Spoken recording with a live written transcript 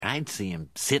I'd see him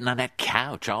sitting on that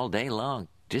couch all day long,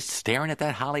 just staring at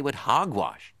that Hollywood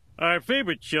hogwash. Our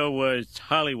favorite show was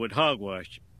Hollywood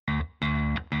Hogwash.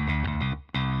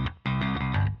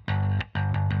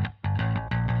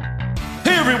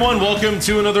 Hey everyone, welcome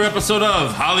to another episode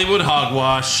of Hollywood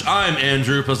Hogwash. I'm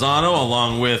Andrew Pisano,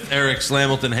 along with Eric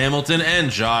Slamilton Hamilton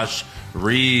and Josh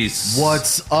Reese.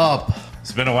 What's up?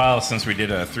 It's been a while since we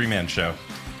did a three-man show.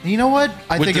 You know what?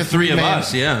 I With think the a three of three-man-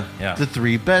 us, yeah. The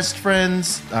three best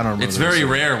friends. I don't remember. It's the very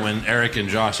rest rare when Eric and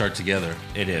Josh are together.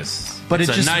 It is. but It's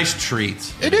it a just nice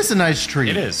treat. It is a nice treat.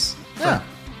 It is. Yeah,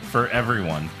 For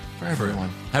everyone. for everyone.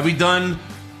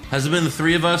 Has it been the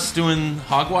three of us doing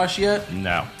Hogwash yet?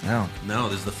 No. No, No,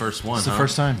 this is the first one. it's the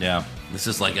first time. Yeah. This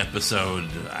is like episode,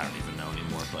 I don't even know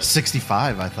anymore. But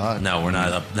 65, I thought. no, we're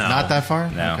not up. No. Not that far.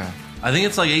 No. Okay. I think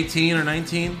it's like 18 or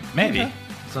 19. Maybe. Okay.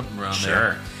 Something around Sure.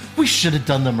 there. We should have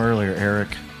done them earlier, Eric.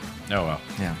 Oh, well.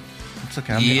 Yeah, it's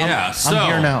okay. I'm here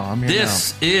now. I'm here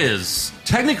this is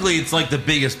technically it's like the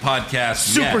biggest podcast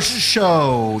Super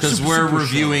show because Super, we're super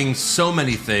reviewing so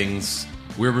many things.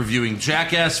 We're reviewing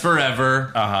Jackass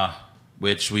Forever, Uh-huh.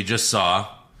 which we just saw.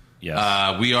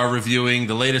 Yes. We are reviewing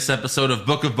the latest episode of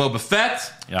Book of Boba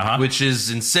Fett, Uh-huh. which is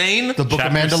insane. show. The Book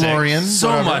Chapter of Mandalorian. So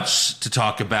whatever. much to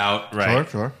talk about. right.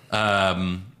 Sure.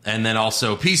 And then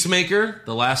also Peacemaker,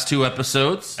 the last two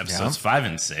episodes, Episodes 5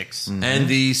 and 6. and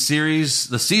the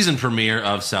season premiere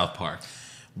of South Park,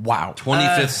 Wow.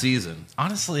 25th season.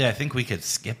 Honestly, I think we could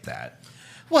skip that.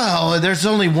 Well, there's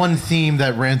only one theme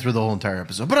that ran through the whole entire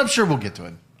episode, but I'm sure we'll get to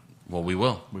it. Well, we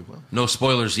will. We will. No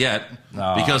spoilers yet.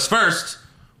 No. Because first,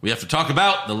 we have to talk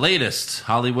about the latest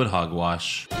Hollywood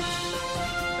Hogwash.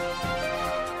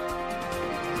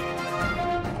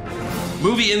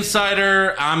 Movie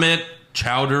insider Amit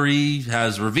Chowdhury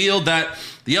has revealed that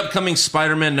the upcoming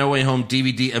Spider-Man No Way Home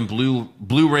DVD and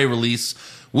Blu-ray release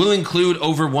will include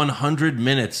over 100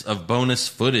 minutes of bonus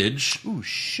footage, Ooh,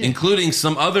 shit. including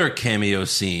some other cameo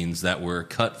scenes that were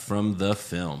cut from the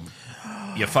film.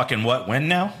 You fucking what? When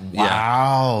now?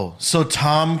 Wow. So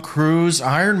Tom Cruise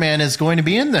Iron Man is going to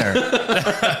be in there.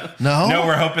 No? No,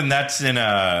 we're hoping that's in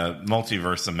a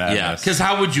multiverse of madness. Yeah, because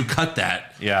how would you cut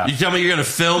that? Yeah. You tell me you're going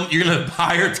to film, you're going to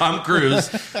hire Tom Cruise,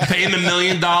 pay him $1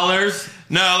 million?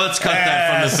 No, let's cut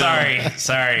that from the film.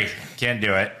 Sorry. Can't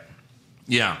do it.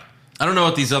 Yeah. I don't know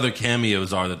what these other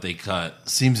cameos are that they cut.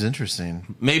 Seems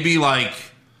interesting. Maybe like,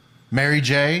 Mary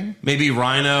J. maybe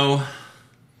Rhino,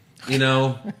 you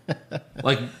know,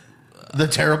 like The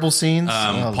terrible scenes.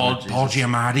 Oh, Paul Lord Jesus.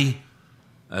 Giamatti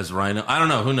as Rhino. I don't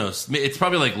know. Who knows? It's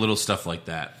probably like little stuff like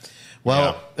that.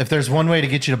 Well, Yeah. if there's one way to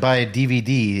get you to buy a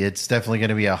DVD, it's definitely going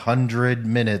to be 100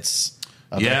 minutes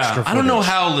of Yeah, extra I don't know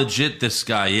footage. how legit this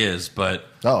guy is, but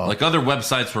Uh-oh. like other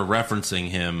websites were referencing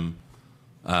him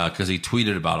because he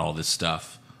tweeted about all this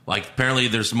stuff. Like apparently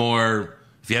there's more.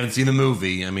 If you haven't seen the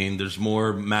movie, I mean, there's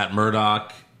more Matt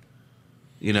Murdock.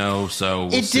 You know, so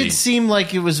we'll It see. did seem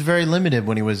like it was very limited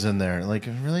when he was in there. Like,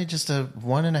 really just a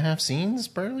 1.5 scenes,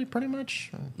 barely, pretty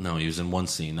much? No, he was in one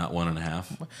scene, not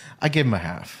 1.5. I give him a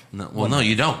half. No, well, no,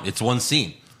 you don't. It's one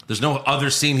scene. There's no other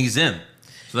scene he's in.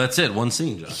 So that's it. One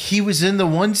scene, Josh. He was in the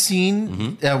one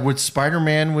scene where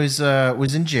Spider-Man was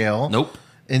in jail. Nope.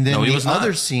 And then No, he the was not.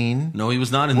 other scene No, he was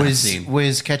not in that scene.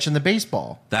 was catching the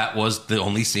baseball. That was the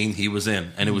only scene he was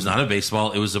in, and it was not a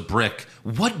baseball. It was a brick.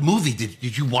 What movie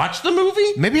did you watch? The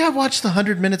movie? Maybe I watched the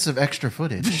 100 minutes of extra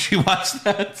footage. Did you watch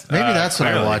that? Maybe that's what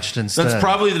I clearly. watched instead. That's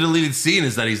probably the deleted scene.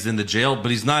 Is that he's in the jail,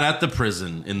 but he's not at the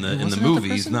prison in the wasn't at the movie.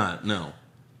 He's prison? not. No.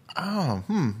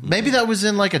 Maybe that was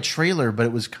in like a trailer, but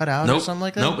it was cut out or Nope. something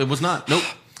like that. Nope. It was not. Nope.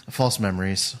 False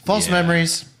memories. False Yeah.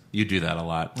 memories. You do that a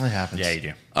lot. It happens. Yeah, you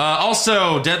do.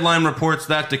 Also, Deadline reports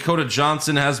that Dakota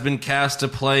Johnson has been cast to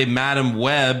play Madam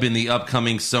Web in the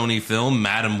upcoming Sony film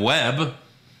Madam Web.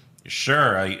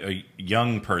 Sure, a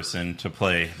young person to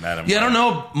play Madam Yeah, I Web. don't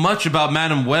know much about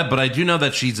Madam Web, but I do know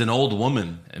that she's an old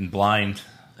woman And blind.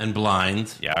 and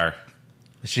blind. Yeah.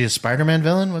 Is she a Spider-Man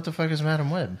villain? What the fuck is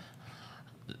Madam Web?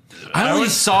 I only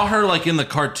saw her like in the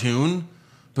cartoon,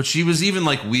 but she was even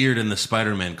like weird in the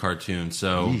Spider-Man cartoon.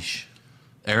 So, Yeesh.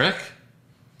 Eric?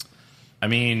 I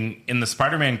mean, in the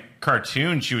Spider-Man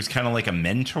cartoon, she was kind of like a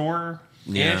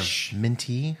mentor-ish.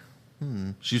 Minty?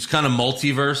 She was kind of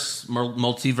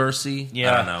multiversey.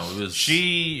 Yeah. I don't know. It was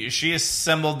She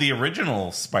assembled the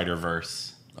original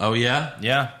Spider-Verse. Oh yeah.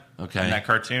 Yeah. Okay. In that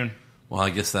cartoon. Well,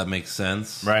 I guess that makes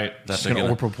sense. Right. That She's they're going to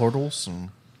gonna- open portals and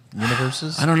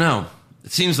universes? I don't know.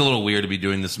 It seems a little weird to be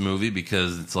doing this movie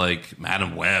because it's like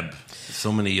Madam Web.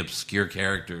 So many obscure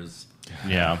characters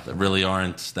Yeah. that really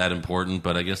aren't that important,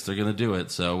 but I guess they're going to do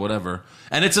it. So whatever.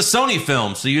 And it's a Sony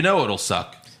film, so you know it'll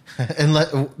suck.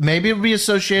 And maybe it'll be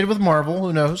associated with Marvel.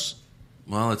 Who knows?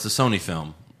 Well, it's a Sony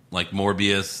film, like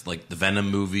Morbius, like the Venom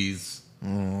movies.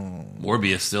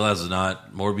 Morbius still has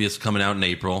not. Morbius coming out in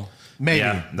April. Maybe.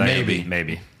 Yeah,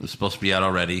 maybe. It was supposed to be out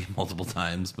already multiple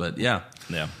times, but yeah.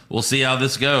 Yeah. We'll see how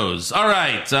this goes. All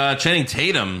right. Channing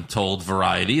Tatum told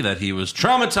Variety that he was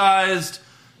traumatized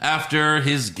after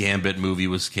his Gambit movie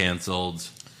was canceled.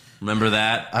 Remember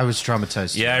that? I was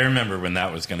traumatized. Yeah, I remember when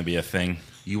that was going to be a thing.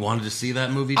 You wanted to see that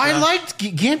movie, I Josh? liked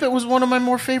Gambit. Was one of my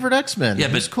more favorite X-Men. Yeah,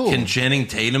 It was but cool. can Channing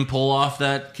Tatum pull off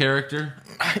that character?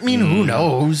 I mean, who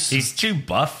knows? He's too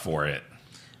buff for it.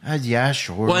 Yeah,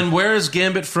 sure. Well, and where is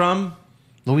Gambit from?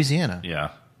 Louisiana. Yeah.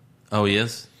 Oh, he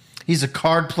is? He's a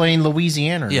card-playing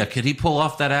Louisianer. Yeah, could he pull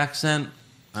off that accent?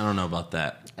 I don't know about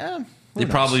that. Who They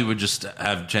knows? probably would just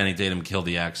have Channing Tatum kill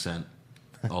the accent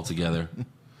altogether.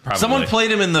 Probably. Someone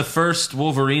played him in the first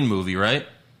Wolverine movie, right?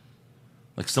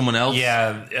 Like someone else?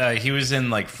 Yeah, he was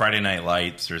in like Friday Night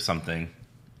Lights or something.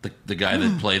 The guy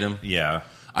that played him? Yeah.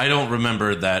 I don't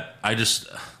remember that. I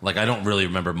don't really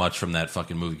remember much from that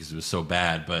fucking movie because it was so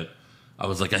bad, but I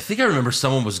was like, I think I remember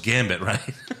someone was Gambit, right?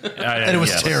 And it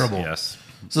was terrible. Yes.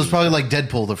 So it's probably like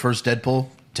Deadpool, the first Deadpool.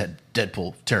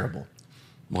 Deadpool, terrible.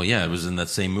 Well, yeah, it was in that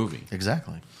same movie.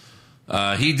 Exactly.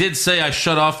 He did say, I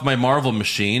shut off my Marvel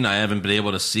machine. I haven't been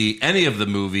able to see any of the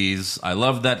movies. I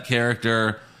loved that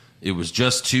character. It was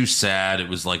just too sad. It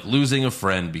was like losing a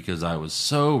friend because I was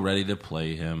so ready to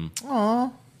play him.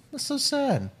 Aw, that's so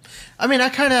sad. I mean, I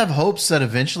kind of have hopes that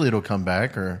eventually it'll come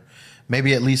back, or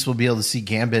maybe at least we'll be able to see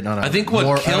Gambit on a, I think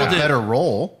what killed it- better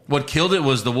role. What killed it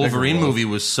was the Wolverine Bigger role. movie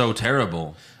was so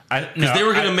terrible. Because Because they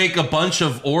were going to make a bunch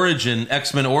of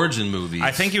X-Men Origin movies.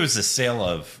 I think it was the sale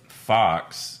of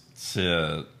Fox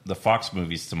to the Fox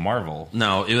movies to Marvel.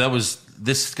 No,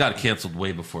 this got canceled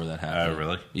way before that happened. Oh,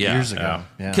 really? Yeah. Years ago.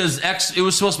 Yeah. Because it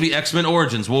was supposed to be X-Men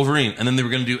Origins Wolverine, and then they were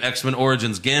going to do X-Men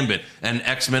Origins Gambit and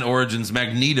X-Men Origins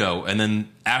Magneto, and then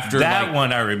after That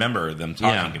one I remember them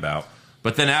talking about.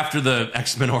 But then after the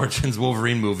X-Men Origins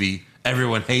Wolverine movie,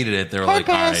 everyone hated it. They were Hard like,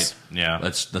 pass. all right, Yeah.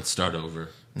 let's start over.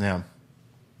 Yeah.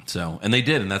 So, and they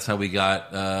did, and that's how we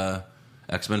got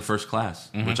X-Men First Class,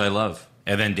 which I love.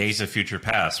 And then Days of Future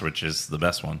Past, which is the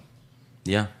best one.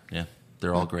 Yeah,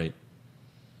 they're all great.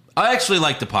 I actually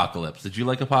liked Apocalypse. Did you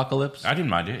like Apocalypse? I didn't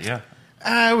mind it, yeah.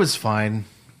 It was fine.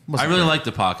 I Wasn't really great. liked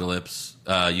Apocalypse.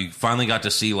 You finally got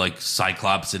to see like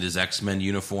Cyclops in his X-Men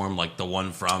uniform, like the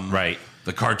one from Right.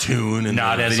 the cartoon, and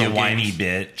Not the as video a whiny games.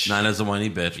 bitch. Not as a whiny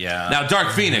bitch. Yeah. Now, Dark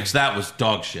Phoenix, that was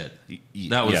dog shit.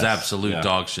 That was yes, absolute yeah.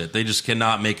 dog shit. They just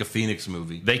cannot make a Phoenix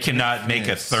movie. They cannot make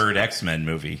a third X-Men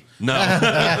movie. No.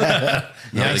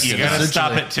 Yeah, You gotta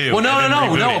stop it too. Well, no. and then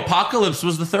reboot it. Apocalypse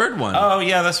was the third one. Oh,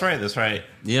 yeah, that's right.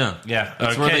 Yeah. Yeah,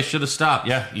 That's where okay. they should have stopped.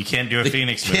 Yeah, you can't do a They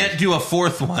Phoenix can't movie. do a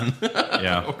fourth one.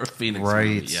 Yeah. or a Phoenix Right.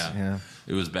 movie. Yeah. Yeah.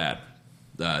 It was bad.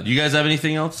 Do you guys have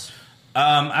anything else?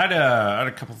 I had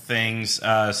a couple things.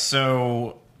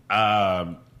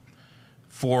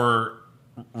 For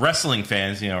wrestling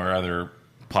fans, our other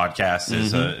podcast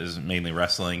is mainly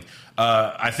wrestling.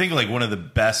 I think like one of the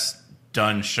best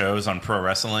done shows on pro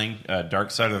wrestling,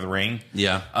 Dark Side of the Ring.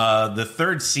 Yeah. The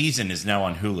third season is now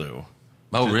on Hulu.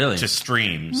 Oh, really? To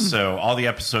stream. So all the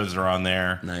episodes are on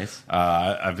there. Nice.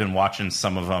 I've been watching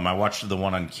some of them. I watched the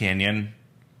one on Canyon.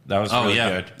 That was really yeah.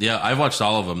 good. Yeah, I've watched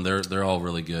all of them. They're all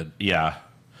really good. Yeah.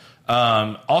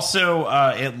 Also,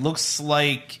 it looks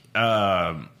like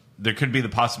there could be the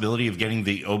possibility of getting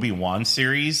the Obi-Wan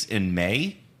series in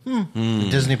May.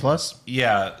 Disney Plus.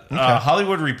 Yeah.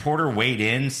 Hollywood Reporter weighed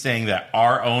in saying that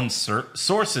our own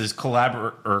sources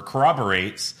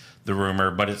corroborates the rumor,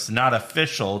 but it's not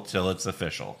official till it's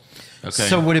official. Okay.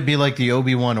 So would it be like the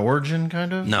Obi-Wan origin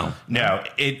kind of? No. No,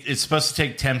 it's supposed to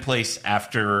take place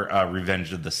after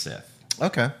Revenge of the Sith.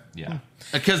 Okay. Yeah.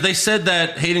 Because they said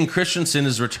that Hayden Christensen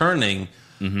is returning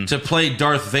to play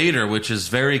Darth Vader, which is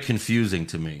very confusing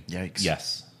to me. Yikes.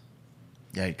 Yes.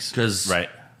 Yikes. Because Right.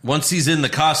 once he's in the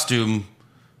costume,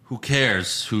 who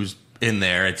cares who's in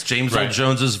there? It's James Earl Right.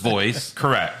 Jones's voice.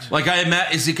 Correct. Like,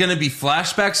 is it going to be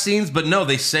flashback scenes? But no,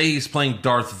 they say he's playing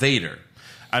Darth Vader.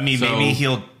 I mean, So- maybe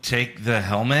he'll take the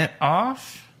helmet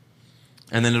off.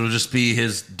 And then it'll just be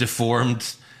his deformed...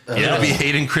 It'll be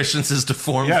Hayden Christensen's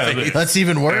deformed Yeah, face. That's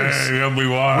even worse.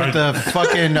 Obi-Wan. With the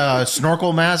fucking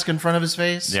snorkel mask in front of his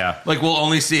face. Yeah. Like, we'll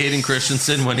only see Hayden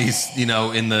Christensen when he's,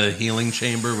 in the healing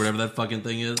chamber, whatever that fucking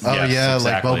thing is. Oh, Yes, yeah,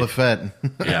 exactly. like Boba Fett.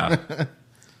 Yeah.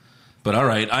 But all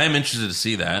right, I am interested to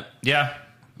see that. Yeah.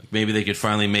 Like, maybe they could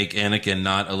finally make Anakin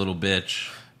not a little bitch.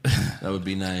 That would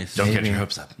be nice. Don't get Maybe. your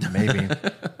hopes up. Maybe.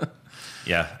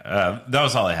 Yeah. That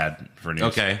was all I had for news.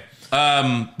 Okay.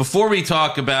 Before we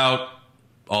talk about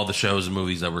all the shows and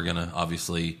movies that we're going to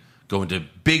obviously go into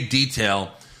big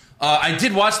detail, I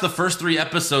did watch the first 3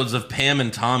 episodes of Pam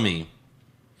and Tommy,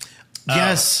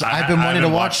 Yes, I I've been wanting to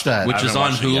haven't watch watched that. which I is haven't on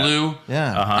watched it yet. Hulu.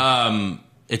 Yeah.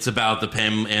 It's about the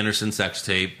Pam Anderson sex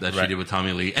tape that she Right. did with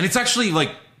Tommy Lee, and it's actually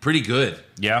like pretty good.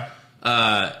 Yeah.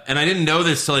 And I didn't know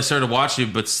this till I started watching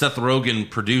it, but Seth Rogen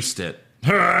produced it.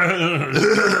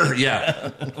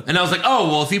 Yeah, and I was like, oh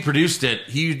well, if he produced it,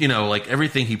 like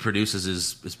everything he produces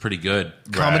is pretty good.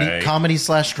 Right. Comedy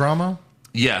 / drama.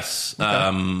 Yes,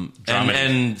 Dramedy.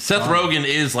 and Seth Rogen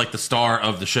is like the star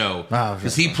of the show Wow,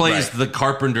 because he plays Right. the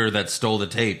carpenter that stole the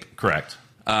tape. Correct.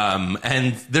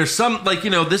 And there's some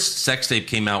this sex tape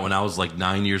came out when I was like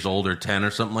 9 years old or 10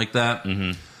 or something like that.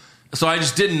 Mm-hmm. So I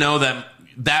just didn't know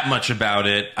that much about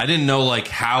it. I didn't know like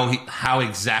how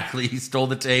exactly he stole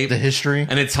the tape, The history.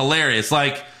 and it's hilarious.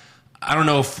 Like I don't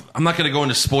know if I'm not going to go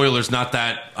into spoilers. Not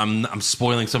that I'm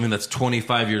spoiling something that's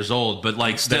 25 years old, but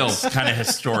like still. It's kind of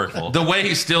historical. The way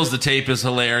he steals the tape is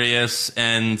hilarious.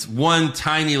 And one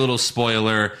tiny little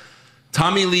spoiler,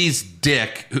 Tommy Lee's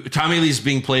dick, Tommy Lee's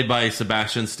being played by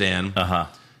Sebastian Stan. Uh-huh.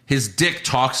 His dick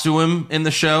talks to him in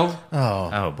the show.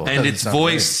 Oh, boy. And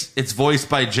Doesn't it's voiced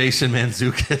by Jason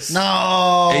Mantzoukas.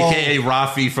 No. AKA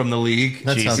Rafi from the League.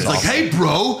 That sounds Jesus. He's like, awesome. hey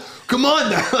bro, come on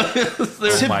now.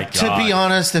 Oh my To God. be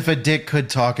honest, if a dick could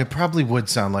talk, it probably would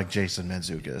sound like Jason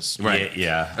Mantzoukas. Right.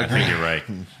 Yeah, I think you're right.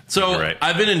 So You're right.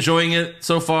 I've been enjoying it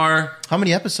so far. How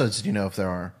many episodes do you know if there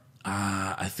are?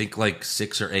 I think like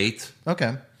 6 or 8.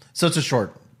 Okay. So it's a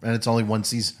short, and it's only one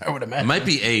season, I would It imagine. might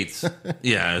be 8.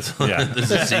 Yeah, Yeah. this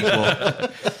is a sequel.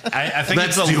 I think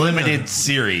That's it's a a limited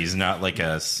series, not like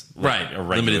a Right, a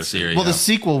regular limited series. Well, the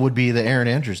sequel would be the Aaron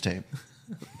Andrews tape.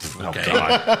 Oh Okay.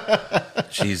 God.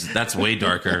 Jeez, that's way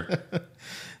darker.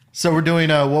 So we're doing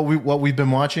what we've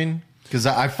been watching, because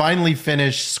I finally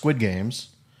finished Squid Games.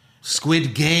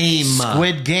 Squid Game.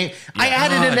 Squid Game. I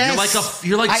added an S.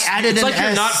 You're like I added it's an like you're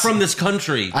S. not from this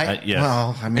country yeah.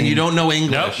 Well, I mean, and you don't know Nope,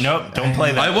 English. nope, don't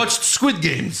play that. I watched Squid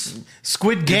Games.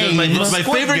 Squid Game. It's my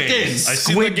Squid favorite Games. game. I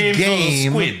see Squid the games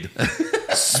Game. of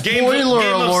Squid. Spoiler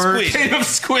Game of alert. Squid. Game of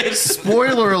Squid.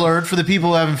 Spoiler alert for the people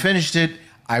who haven't finished it.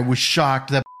 I was shocked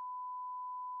that,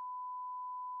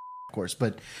 of course,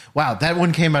 but wow, that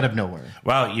one came out of nowhere.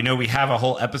 Wow, we have a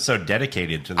whole episode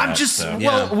dedicated to that. I'm just so.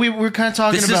 Yeah. we were kind of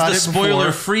talking This is about the it before.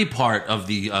 spoiler-free part of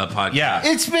the podcast. Yeah.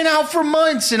 It's been out for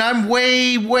months, and I'm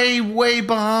way, way, way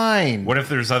behind. What if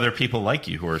there's other people like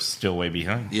you who are still way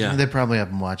behind? Yeah. They probably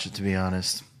haven't watched it, to be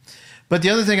honest. But the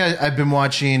other thing I've been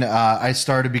watching, I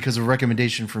started because of a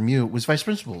recommendation from you, was Vice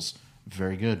Principals.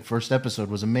 Very good. First episode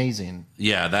was amazing.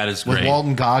 Yeah, that is With great.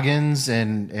 Walton Goggins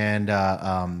and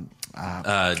Danny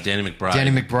McBride. Danny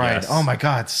McBride. Yes. Oh my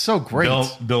God, so great.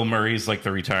 Bill Murray's like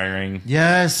the retiring.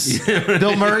 Yes.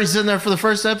 Bill Murray's in there for the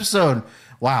first episode.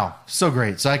 Wow, so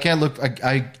great. So I can't look,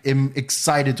 I am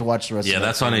excited to watch the rest Yeah, of that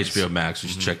that's on series. HBO Max. You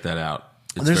should check that out.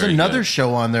 It's There's very another good.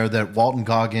 show on there that Walton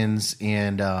Goggins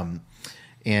and the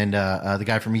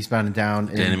guy from Eastbound and Down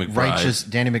and Danny McBride.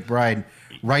 Danny McBride,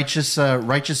 Righteous Stone?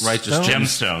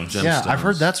 Gemstones. Yeah, I've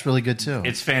heard Gemstones. that's really good too.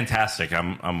 It's fantastic.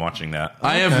 I'm watching that.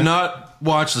 I Okay. have not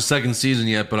watched the second season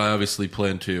yet, but I obviously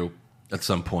plan to at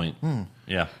some point.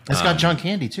 Yeah. It's got John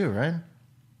Candy too, right?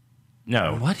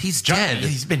 No. What? He's dead.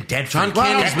 He's been dead for John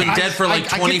Candy's been dead for like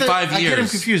 25 I get him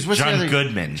years. confused. What's the John other-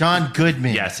 Goodman. John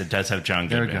Goodman. Yes, it does have John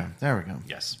There we Goodman. go. There we go.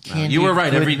 Yes. Candy You were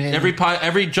right. Goodman.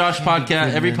 Every Josh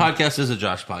podcast, every Goodman. podcast is a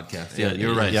Josh podcast. Yeah,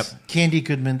 you're right. Yep. Candy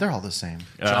Goodman. They're all the same.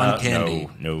 John Candy.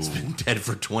 No. Dead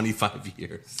for 25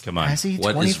 years. Come on. Has he? What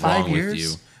is 25 wrong years? with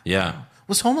you? Yeah.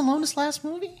 Was Home Alone his last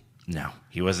movie? No.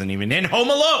 He wasn't even in Home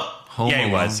Alone. Home yeah, he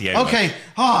Alone. was. Yeah, he Okay. was.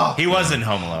 Oh, He was in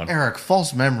Home Alone. Eric,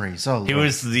 false memories. Oh, He Lord.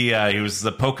 was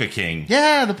the Polka King.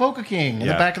 Yeah, the Polka King in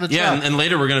Yeah. the back of the Yeah, truck. and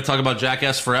later we're going to talk about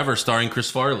Jackass Forever starring Chris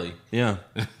Farley. Yeah.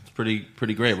 It's pretty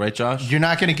great, right, Josh? You're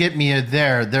not going to get me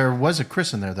there. There was a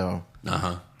Chris in there, though.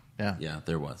 Uh-huh. Yeah. Yeah,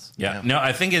 there was. Yeah. No,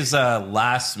 I think his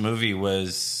last movie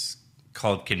was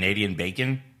called Canadian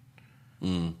Bacon.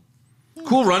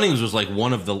 Cool Runnings was like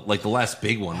one of the last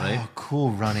big one, right? Oh,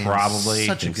 Cool Running. Probably.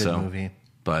 Such a Think good so. movie.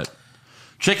 But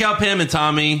check out Pam and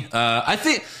Tommy. I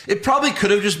think it probably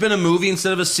could have just been a movie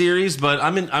instead of a series, but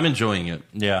I'm enjoying it.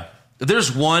 Yeah.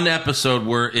 There's one episode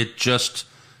where it just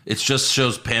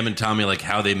shows Pam and Tommy like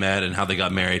how they met and how they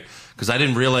got married. Because I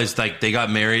didn't realize like they got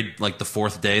married like the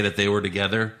 4th day that they were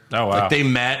together. Oh, wow. Like they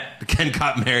met and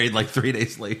got married like 3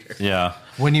 days later. Yeah.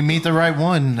 When you meet the right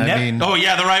one, I Net- mean, Oh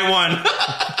yeah, the right one.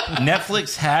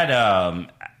 Netflix had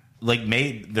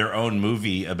made their own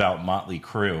movie about Motley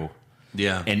Crue.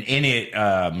 Yeah. And in it,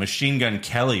 Machine Gun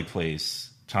Kelly plays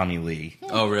Tommy Lee.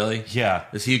 Oh, really? Yeah.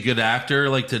 Is he a good actor?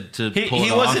 Like to pull He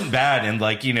it wasn't off? bad, and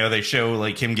like they show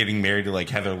like him getting married to like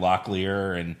Heather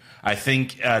Locklear, and I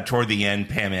think toward the end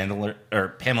Pamela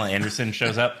Anderson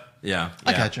shows up. Yeah,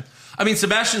 I gotcha. I mean,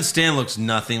 Sebastian Stan looks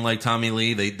nothing like Tommy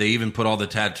Lee. They even put all the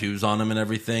tattoos on him and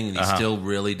everything, and he still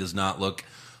really does not look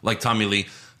like Tommy Lee.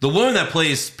 The woman that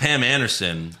plays Pam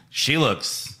Anderson, She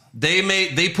looks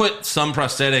they put some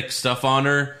prosthetic stuff on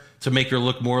her to make her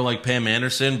look more like Pam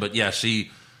Anderson, but yeah,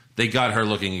 they got her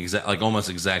looking almost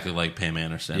exactly like Pam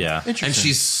Anderson. Yeah. Interesting. And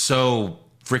she's so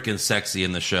freaking sexy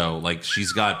in the show. Like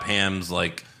she's got Pam's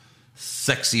like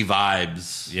sexy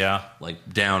vibes. yeah,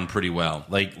 Like down pretty well.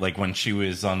 like when she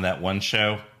was on that one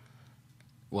show,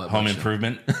 What Home much-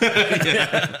 Improvement.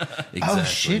 Exactly. Oh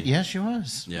shit! Yeah, she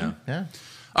was. Yeah. yeah.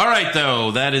 All right,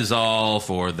 though. That is all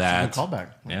for that. Good callback.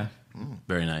 Yeah.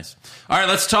 Very nice. All right,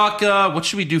 let's talk. What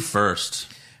should we do first?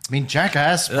 I mean,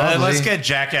 Jackass. Probably. Let's get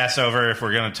Jackass over if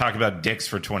we're going to talk about dicks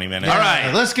for 20 minutes. All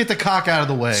right. Let's get the cock out of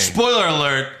the way. Spoiler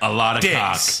alert: a lot of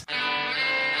Dicks. cock.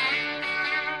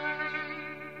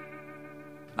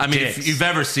 I mean, Dicks. if you've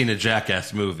ever seen a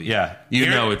Jackass movie, Yeah. you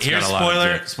know it's got here's a lot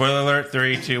spoiler, of dicks. Spoiler alert,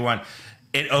 3, 2, 1.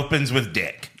 It opens with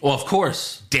dick. Well, of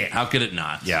course, Dick. How could it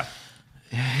not? Yeah.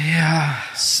 Yeah.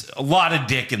 A lot of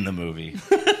dick in the movie.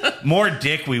 More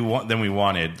dick than we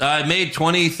wanted. It made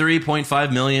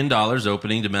 $23.5 million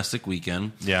opening domestic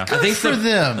weekend. Yeah. I think for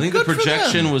them. I think Good the for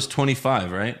projection them. was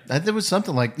 25, right? There was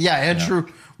something like, Andrew,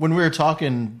 when we were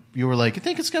talking, you were like, I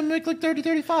think it's going to make like 30,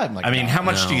 35. I'm like, I mean, how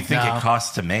much No. do you think No. it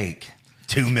costs to make?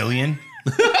 $2 million?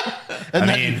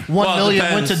 and I mean, 1 well, it million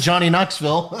went depends. to Johnny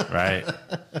Knoxville. Right.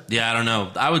 Yeah, I don't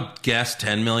know. I would guess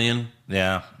 10 million,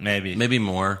 Yeah, maybe. maybe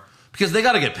more, because they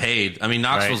got to get paid. I mean,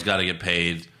 Knoxville's Right. got to get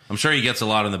paid. I'm sure he gets a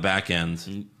lot on the back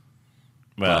end.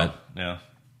 Well, yeah.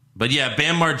 But yeah,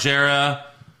 Bam Margera,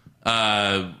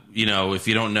 if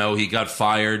you don't know, he got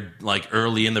fired like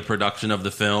early in the production of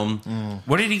the film.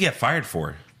 What did he get fired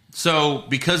for? So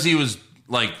because he was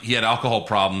he had alcohol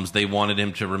problems, they wanted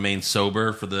him to remain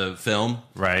sober for the film.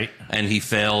 Right. And he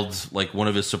failed like one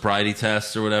of his sobriety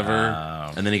tests or whatever,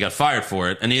 and then he got fired for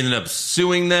it. And he ended up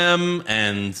suing them.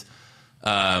 And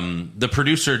the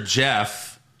producer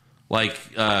Jeff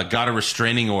got a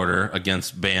restraining order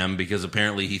against Bam because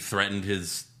apparently he threatened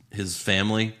his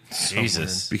family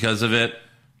Jesus. because of it.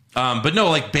 But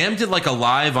no, Bam did a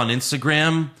live on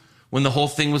Instagram when the whole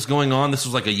thing was going on. This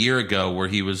was a year ago where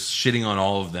he was shitting on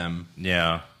all of them.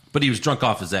 Yeah. But he was drunk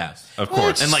off his ass. Of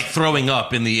course. And throwing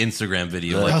up in the Instagram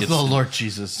video. Oh, the Lord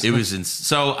Jesus. It was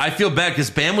so I feel bad because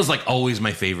Bam was always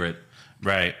my favorite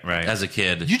Right, right. as a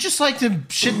kid. You just liked him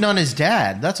shitting on his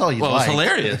dad. That's all you Well, it was liked.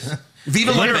 hilarious.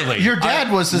 Viva Literally. La Bam. Your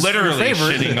dad was your literally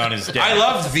favorite. shitting on his dad. I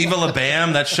loved Viva La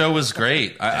Bam. That show was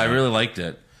great. I really liked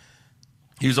it.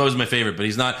 He was always my favorite, but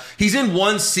he's not. He's in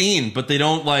one scene, but they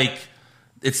don't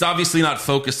it's obviously not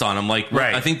focused on him.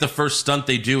 Right. I think the first stunt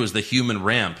they do is the human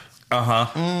ramp. Uh-huh.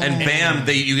 And Bam,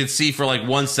 you can see for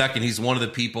 1 second he's one of the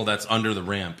people that's under the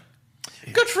ramp.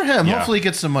 Good for him. Yeah. Hopefully he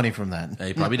gets some money from that.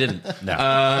 He probably didn't.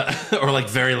 No. Or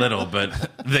very little,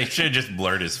 but They should have just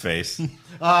blurred his face.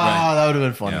 That would have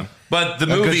been funny. Yeah. but the A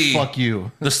good movie fuck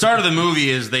you. The start of the movie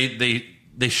is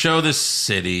they show this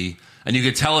city and you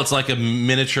could tell it's like a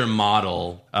miniature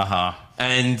model. Uh-huh.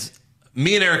 And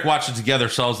me and Eric watched it together,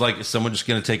 so I was like, is someone just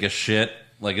going to take a shit?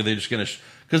 Are they just going to...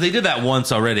 Because they did that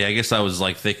once already. I guess I was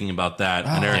thinking about that.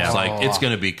 And Eric's yeah. like, it's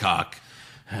going to be cock.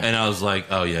 And I was like,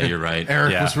 oh yeah, you're right.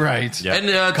 Eric Yeah. was right. Yeah.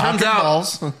 And Cock turns and out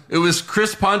balls. it was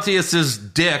Chris Pontius's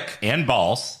dick And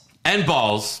balls. and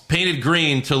balls painted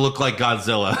green to look like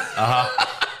Godzilla.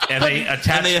 And they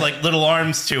attached they- little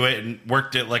arms to it and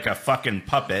worked it like a fucking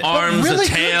puppet. Arms, Really a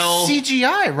tail. good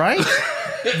CGI, right?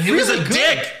 It was a really good.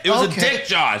 dick. It was Okay. a dick,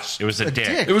 Josh. It was a dick.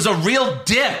 dick. It was a real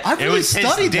dick. I It really was his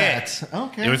studied dick. that.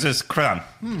 Okay. It was his crumb.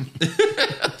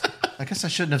 I guess I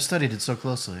shouldn't have studied it so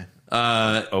closely.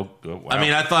 Oh, wow. I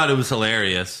mean, I thought it was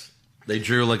hilarious. They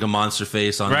drew a monster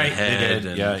face on right, the head. they did.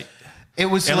 and- Yeah. It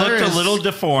was It looked hilarious. a little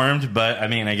deformed, but I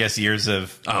mean, I guess years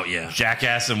of Oh, yeah.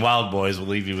 Jackass and Wild Boys will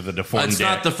leave you with a deformed It's dick.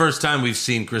 not the first time we've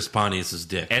seen Chris Pontius's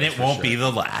dick. and that's it for won't sure. be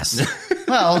the last.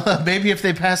 Well, maybe if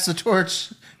they pass the torch,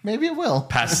 maybe it will.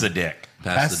 Pass the dick.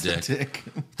 Pass the dick.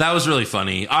 That was really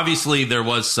funny. Obviously, there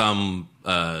was some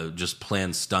just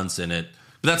planned stunts in it.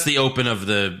 But that's the open of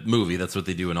the movie. That's what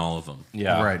they do in all of them.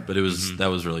 Yeah. Right. But it was that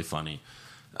was really funny.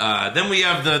 Then we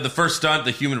have the first stunt,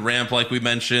 the human ramp, like we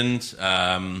mentioned.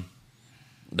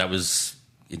 That was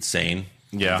insane.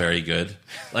 Yeah. Very good.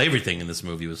 Everything in this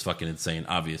movie was fucking insane,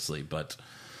 obviously. But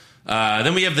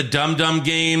Then we have the Dum Dum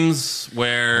games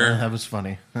where That was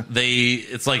funny.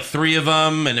 it's like 3 of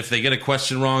them, and if they get a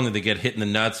question wrong, then they get hit in the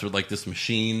nuts with like this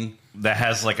machine. That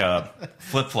has like a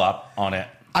flip flop on it.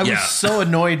 I Yeah. was so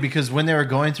annoyed because when they were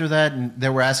going through that and they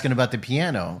were asking about the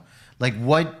piano, like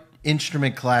what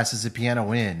instrument class is the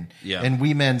piano in? Yeah. And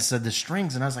Wee Man said the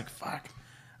strings, and I was like, fuck,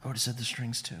 I would have said the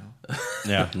strings too.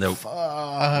 Yeah. Nope.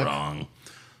 Wrong.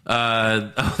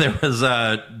 There was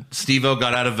Steve-O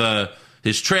got out of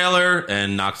his trailer,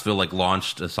 and Knoxville like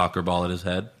launched a soccer ball at his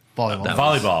head. Volleyball. That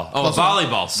was- Volleyball. Oh,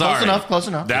 volleyball. Sorry. Close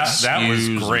enough. That was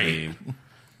Excuse great. me.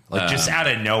 Like just out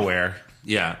of nowhere.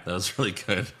 Yeah, that was really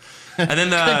good. And then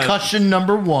Concussion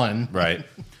number 1. Right.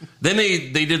 Then they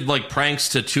did like pranks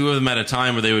to 2 of them at a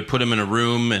time, where they would put them in a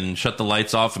room and shut the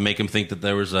lights off and make them think that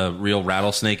there was a real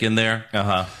rattlesnake in there.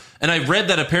 Uh-huh. And I read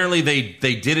that apparently they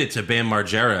did it to Bam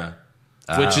Margera,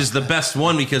 which is the best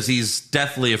one because he's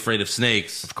deathly afraid of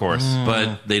snakes. Of course.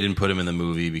 But they didn't put him in the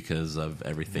movie because of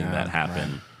everything that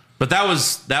happened. But that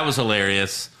was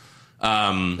hilarious.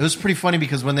 It was pretty funny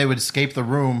because when they would escape the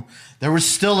room, there was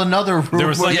still another room. There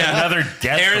was like Yeah. another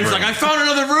death Aaron's room. like, I found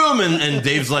another room, and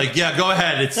Dave's like, yeah, go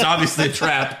ahead. It's obviously a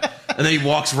trap. And then he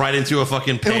walks right into a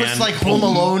fucking pan. it was like Home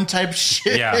Alone type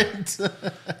shit. Yeah.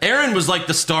 Aaron was like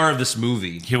the star of this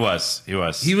movie. He was. He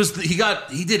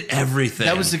did everything.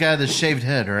 That was the guy with the shaved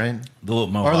head, right? The little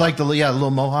mohawk. Or like the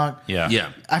little mohawk. Yeah. Yeah.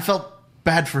 I felt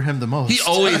bad for him the most. He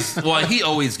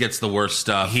always gets the worst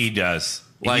stuff. He does.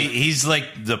 Like- He's like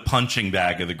the punching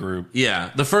bag of the group. Yeah,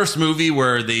 the first movie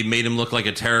where they made him look like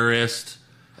a terrorist,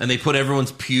 and they put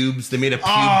everyone's pubes. They made a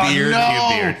pube beard. No. Pube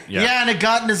beard, yeah. And it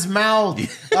got in his mouth.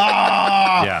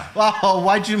 Ah. Yeah. Oh,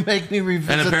 why'd you make me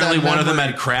revisit And apparently that one of them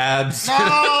memory? had crabs. No!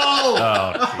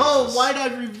 Oh, Oh, why'd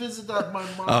I revisit that in my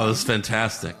mind? Oh, it was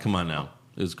fantastic. Come on now.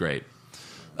 It was great.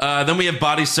 Then we have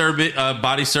body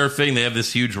surfing. They have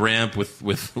this huge ramp with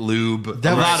lube.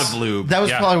 A lot of lube. That was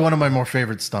Yeah. probably one of my more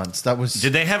favorite stunts. That was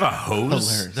Did they have a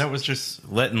hose Hilarious. that was just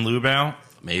letting lube out?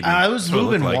 Maybe. it was That's what it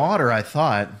lube and looked like. water, I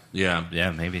thought. Yeah. Yeah,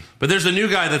 maybe. But there's a new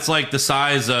guy that's like the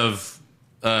size of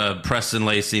Preston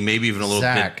Lacey, maybe even a little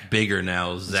Zach. bit bigger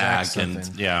now, Zach. And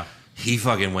something. Yeah. he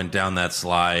fucking went down that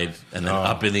slide and then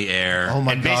up in the air. Oh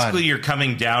my And god. basically you're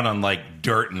coming down on like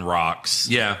dirt and rocks.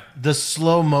 Yeah. The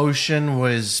slow motion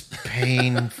was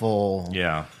painful.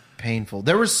 Yeah. Painful.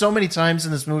 There were so many times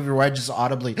in this movie where I just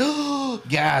audibly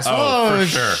gasp. Oh, for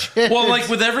sure. Shit. Well, like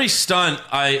with every stunt,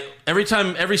 every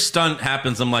time every stunt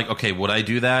happens, I'm like, okay, would I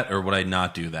do that or would I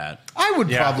not do that? I would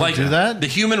Yeah, probably Like do that. The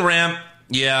human ramp,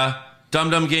 yeah. Dum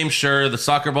Dum game, sure. The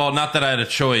soccer ball, not that I had a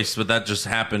choice, but that just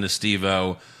happened to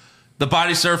Steve-O. The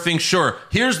body surfing, sure.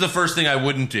 Here's the first thing I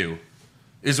wouldn't do.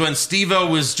 Is when Steve-O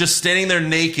was just standing there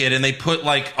naked and they put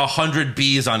like 100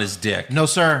 bees on his dick. No,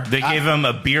 sir. They gave him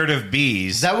a beard of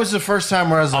bees That was the first time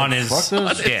where I was on like, his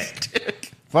fuck this.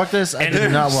 dick. Fuck this. I And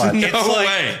did not watch. No It's like,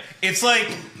 way. It's like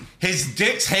his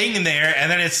dick's hanging there,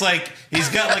 and then it's like he's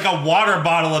got like a water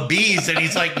bottle of bees, and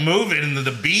he's like moving, and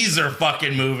the bees are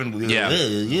fucking moving. Yeah.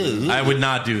 I would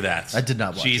not do that. I did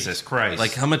not watch. Jesus Christ!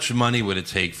 Like, how much money would it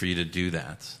take for you to do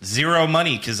that? zero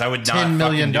money because I would not $10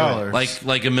 million. fucking do it. Like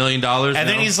 $1 million? And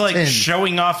then he's like 10.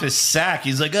 showing off his sack.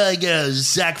 He's like, I got a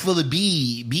sack full of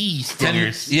bee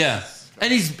stingers. Yeah.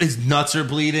 And his nuts are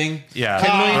bleeding. Yeah.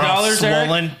 $10 million, They're all Eric?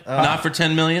 swollen. Not for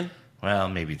 $10 million? Well,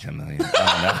 maybe 10 million.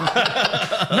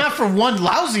 I don't know. Not for one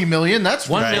lousy million. That's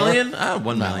 $1 right. million?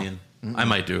 $1 million. I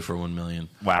might do it for $1 million.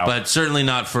 Wow. But certainly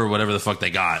not for whatever the fuck they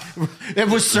got. It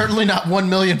was certainly not 1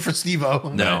 million for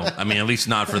Steve-O. No. I mean, at least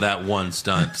not for that one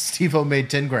stunt. Steve-O made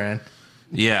 10 grand.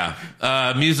 Yeah.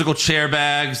 Musical chair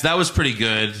bags. That was pretty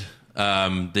good.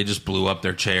 They just blew up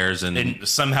their chairs. And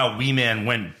somehow Wee Man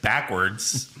went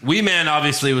backwards. Wee Man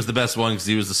obviously was the best one because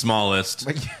he was the smallest.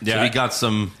 So Yeah. he got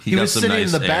some. He got was some sitting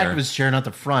nice in the back air. of his chair, not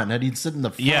the front. And he'd sit in the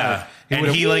front. Yeah. And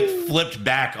would've- he like flipped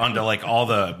back onto like all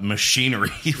the machinery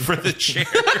for the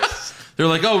chairs. They're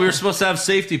like, oh, we were supposed to have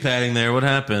safety padding there. What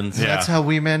happened? Yeah. That's how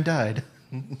Wee Man died.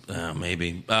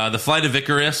 Maybe. The Flight of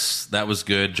Icarus, that was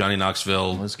good. Johnny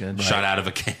Knoxville Was good. shot out of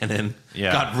a cannon.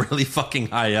 Yeah. Got really fucking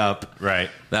high up. Right.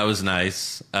 That was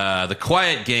nice. The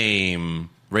Quiet Game,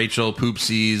 Rachel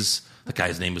Poopsies. The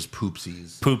guy's name was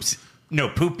Poopsies. Poops. No,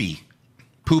 Poopy.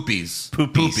 Poopies.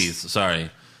 Poopies. Sorry.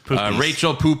 Poopies.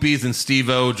 Rachel Poopies and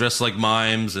Steve-O dressed like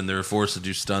mimes, and they were forced to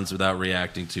do stunts without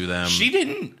reacting to them.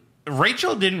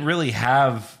 Rachel didn't really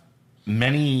have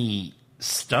many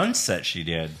stunts that she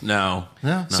did. No.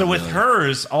 Yeah. So with really.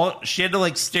 hers, she had to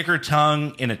like stick her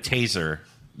tongue in a taser,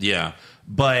 Yeah.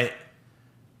 but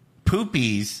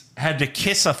Poopies had to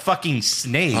kiss a fucking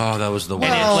snake. Oh, that was the and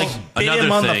worst. it like bit Another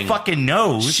him on thing. the fucking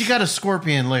nose. She got a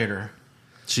scorpion later.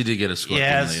 She did get a scorpion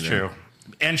yeah, that's later. true.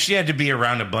 And she had to be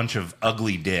around a bunch of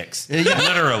ugly dicks.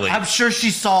 Literally. I'm sure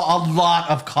she saw a lot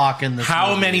of cock in this How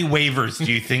movie. many waivers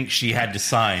do you think she had to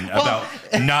sign about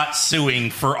not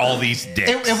suing for all these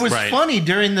dicks? It was funny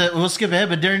during we'll skip ahead,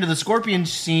 but during the scorpion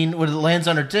scene when it lands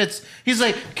on her tits, he's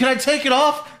like, "Can I take it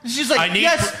off?" And she's like, I need,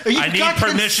 "Yes, I need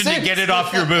permission to get it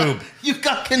off your boob. You've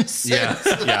got consent."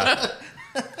 Yeah.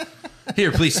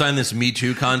 Here, please sign this Me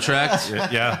Too contract.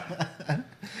 Yeah.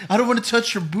 I don't want to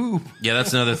touch your boob. Yeah,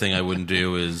 that's another thing I wouldn't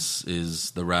do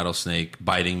is the rattlesnake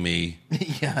biting me.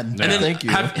 Yeah, no, And then thank you.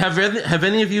 Have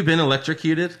any of you been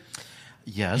electrocuted?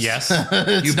 Yes. Yes.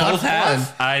 It's You not both fun.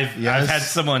 have? I've Yes. had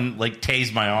someone like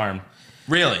tase my arm.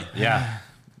 Really? Yeah.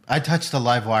 I touched a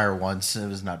live wire once. It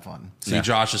was not fun. See,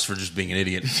 Josh is for just being an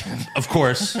idiot. Of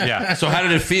course. Yeah. So how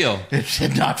did it feel? It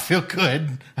did not feel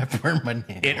good. I burned my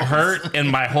nails. It hurt,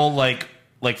 and my whole like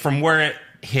from where it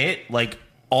hit, like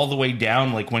all the way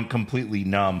down, like went completely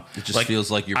numb. It just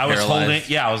feels like you're I was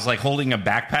paralyzed. I was like holding a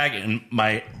backpack, and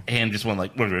my hand just went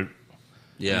like,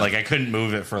 Yeah. like I couldn't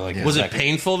move it for like. Was a it second.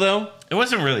 painful though? It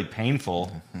wasn't really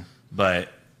painful, but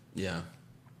Yeah.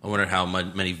 I wonder how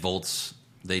many volts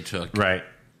they took. right.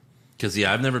 Because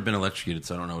I've never been electrocuted,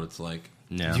 so I don't know what it's like.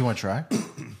 Yeah. Do you want to try?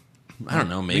 I don't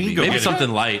know. We Maybe can go get it. something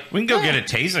light. We can go get a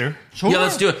taser. Sure. Yeah,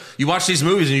 let's do it. You watch these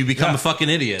movies and you become Yeah. a fucking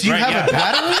idiot. Do you Right, have a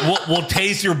battery? We'll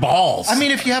tase your balls. I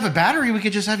mean, if you have a battery, we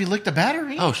could just have you lick the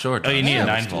battery. Oh, sure. oh, you need Yeah, a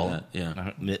let's 9 do volt. that.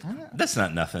 Yeah. That's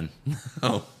not nothing.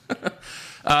 Oh.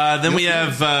 Then we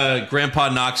have Grandpa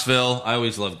Knoxville. I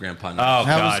always love Grandpa Knoxville. Oh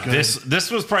That was god, good.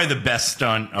 this was probably the best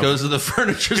stunt. Goes to the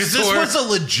furniture Because store. this was a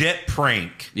legit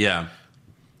prank. Yeah.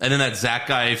 And then that Zach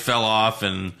guy fell off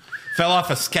and Fell off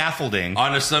a scaffolding.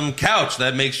 onto some couch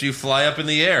that makes you fly up in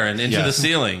the air and into Yeah. the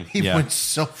ceiling. He Yeah. went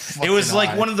so fucking It was like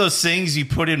high. one of those things you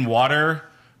put in water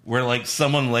where like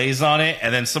someone lays on it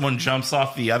and then someone jumps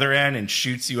off the other end and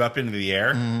shoots you up into the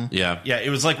air. Yeah. Yeah, it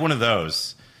was like one of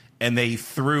those. And they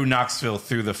threw Knoxville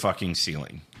through the fucking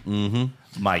ceiling. Mm-hmm.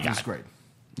 My God. It was great.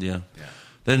 Yeah.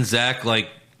 Then Zach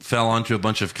fell onto a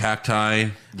bunch of cacti.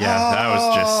 Yeah, that was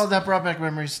Oh, just that brought back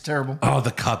memories. Terrible. Oh,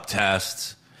 the cup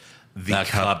test. the that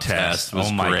cup test was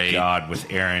oh my great. God, with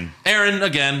Aaron. Aaron,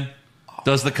 again,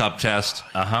 does the cup test.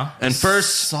 Uh-huh. And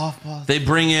first, Softball. they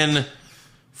bring in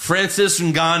Francis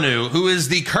Ngannou, who is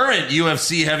the current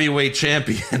UFC heavyweight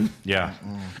champion. Yeah.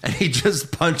 And he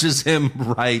just punches him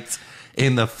right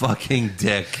in the fucking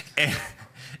dick.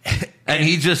 And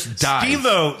he just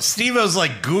dies. Steve-O's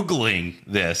like Googling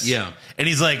this. Yeah. And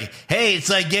he's like, hey, it's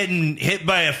like getting hit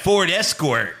by a Ford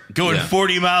Escort going Yeah.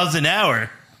 40 miles an hour.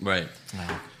 Right.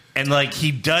 And like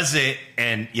he does it,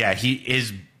 and yeah,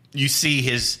 you see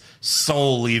his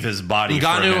soul leave his body. for a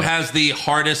Ngannou minute. has the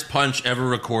hardest punch ever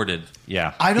recorded.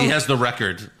 Yeah. I don't. He has the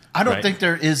record. I don't Right. think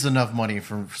there is enough money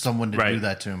for someone to do Right.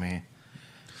 that to me.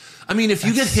 I mean, if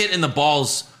you get hit in the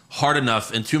balls hard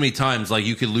enough and too many times, like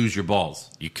you could lose your balls.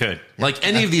 You could. Like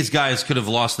any of these guys could have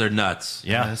lost their nuts.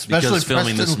 Yeah. Especially Because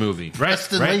filming Preston, this movie.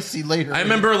 Preston Right. Lacey later. I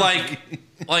remember like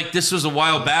this was a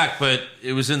while back, but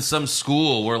it was in some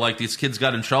school where like these kids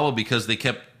got in trouble because they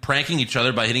kept pranking each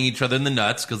other by hitting each other in the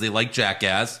nuts because they like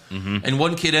jackass. And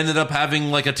one kid ended up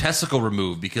having like a testicle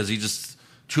removed because he just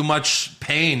too much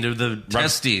pain to the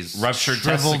testes. Ruptured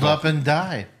shriveled testicle. up and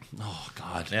died. Oh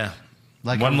God. Yeah.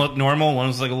 Like One looked normal, one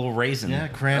was like a little raisin. Yeah,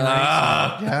 cranberry.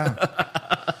 Yeah.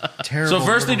 Terrible. So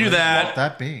first they little do red that. ball,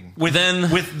 That big.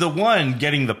 With the one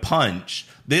getting the punch,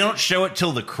 they don't show it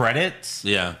till the credits.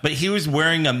 Yeah. But he was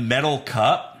wearing a metal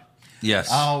cup, Yes.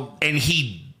 Oh, and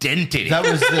he dented it.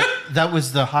 that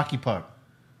was the hockey puck.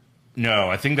 No,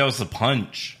 I think that was the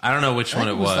punch. I don't know which I one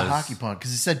think it was. the hockey puck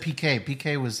because it said PK.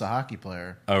 PK was the hockey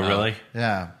player. Oh, really?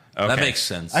 Yeah. Okay. That makes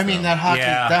sense. I mean though. that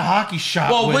hockey shot.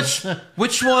 Well, was,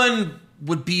 which one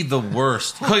would be the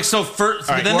worst? Okay, so first,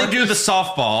 All right. then they do the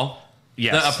softball.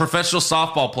 Yes. A professional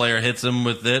softball player hits him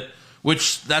with it,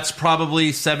 which that's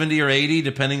probably 70 or 80,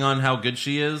 depending on how good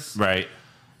she is. Right.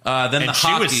 Then And the she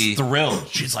hockey. was thrilled.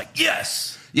 She's like,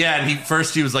 yes. Yeah, and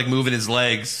he was like moving his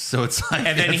legs, so it's like.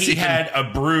 And then it's he even- had a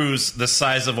bruise the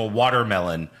size of a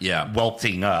watermelon Yeah.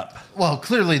 welting up. well,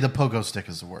 clearly the pogo stick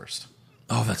is the worst.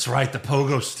 Oh, that's right, the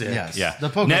pogo stick. Yes. Yeah. The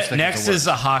pogo stick Next is the worst. is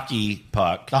a hockey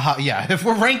puck. Yeah, if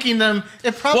we're ranking them,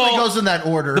 it probably Well, goes in that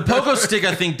order. The pogo stick,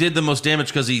 I think, did the most damage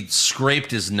because he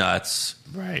scraped his nuts.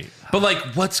 Right. But like,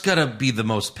 what's gotta be the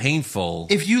most painful?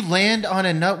 If you land on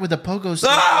a nut with a pogo stick,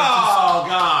 Oh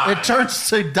God! it turns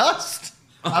to dust.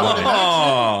 I would imagine.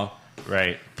 Oh,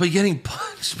 Right. but getting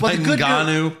punched But by the good,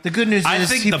 Ngannou. the good news I is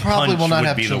think he the probably punch will not would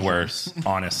have be the children. worst,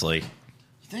 honestly.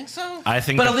 You think so? I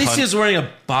think But the at least punch- he was wearing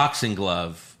a boxing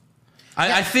glove.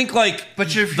 I think like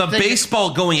But you're the thinking-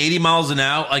 baseball going 80 miles an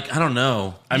hour, like I don't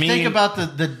know. I mean, think about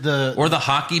the Or the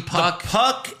hockey puck.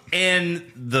 puck and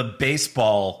the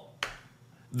baseball,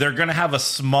 they're going to have a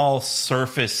small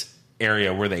surface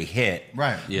area where they hit.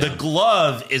 Right. Yeah. The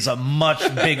glove is a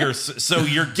much bigger, so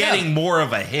you're getting more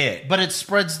of a hit. but it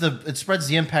spreads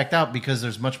the impact out because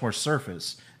there's much more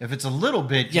surface. If it's a little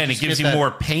bit, Yeah, and it just gives get you that- more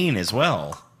pain as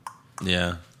well.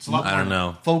 Yeah. it's a lot I don't more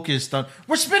know. Focused on.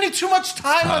 We're spending too much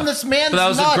time on this man's But that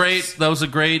was nuts. a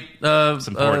great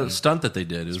important. stunt that they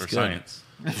did. It was For good. science.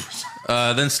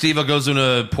 Then Steve-O goes into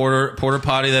a porta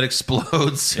potty that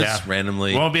explodes just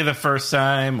randomly. Won't be the first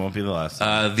time, won't be the last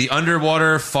time. The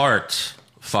underwater fart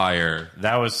fire.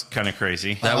 That was kind of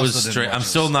crazy. That also was didn't straight. watch I'm this.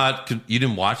 still not. You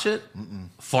didn't watch it?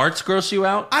 Farts gross you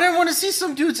out? I didn't want to see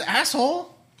some dude's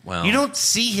asshole. Well, You don't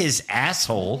see his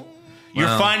asshole. You're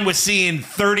Well- fine with seeing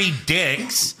 30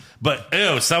 dicks, but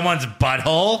ew, someone's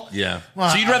butthole? Yeah. Well,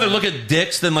 so you'd rather look at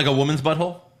dicks than like a woman's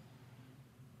butthole?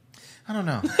 I don't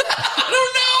know. I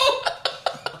don't know.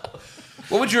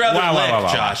 What would you rather Wow, wow, lick, wow,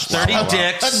 wow, Josh? wow, 30 wow, wow.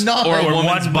 dicks No. or a Or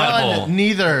woman's one butthole?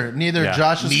 Neither. Yeah.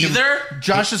 Josh is Neither?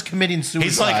 Josh is committing suicide.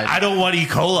 He's like, I don't want E.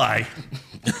 coli.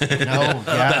 No, yeah.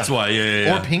 That's why.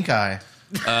 Yeah. Or pink eye.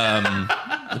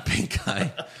 The pink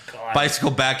guy.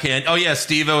 Bicycle backhand. Oh, yeah.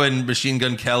 Steve-O and Machine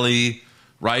Gun Kelly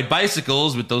ride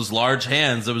bicycles with those large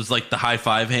hands. It was like the high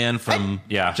five hand from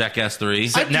Yeah. Jackass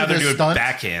 3. I'd Now do they're this doing stunt.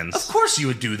 backhands. Of course you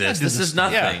would do this. do This this is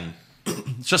nothing.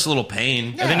 It's just a little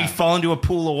pain. Yeah. And then you fall into a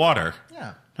pool of water.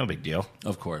 Yeah. No big deal.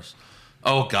 Of course.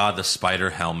 Oh, God, the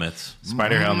spider helmet.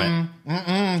 Spider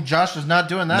helmet. Josh is not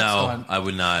doing that No, stunt. I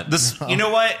would not. This, you know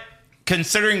what?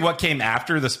 Considering what came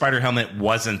after, the spider helmet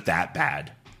wasn't that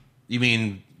bad. You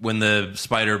mean when the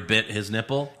spider bit his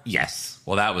nipple? Yes.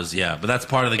 Well, that was, yeah. But that's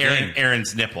part of the game.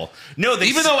 Aaron's nipple. No, they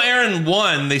Even though Aaron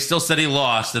won, they still said he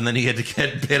lost, and then he had to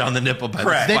get bit on the nipple by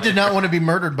Correct. the They spider. did not want to be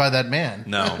murdered by that man.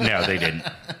 No. No, they didn't.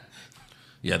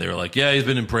 Yeah, they were like, yeah, he's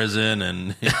been in prison,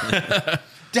 and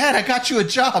Dad, I got you a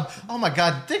job. Oh my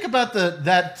God! Think about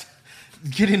that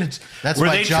getting a. That's Were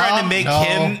my they job? trying to make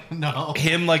No.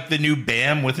 him like the new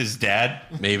Bam with his dad?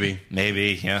 maybe.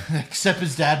 Maybe, yeah. Except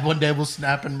his dad one day will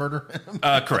snap and murder him.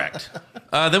 Correct.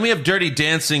 Then we have Dirty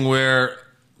Dancing, where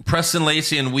Preston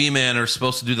Lacey and Wee Man are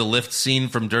supposed to do the lift scene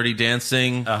from Dirty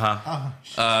Dancing.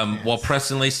 While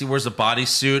Preston Lacey wears a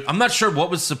bodysuit. I'm not sure what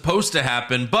was supposed to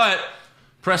happen, but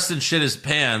Preston shit his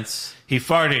pants. He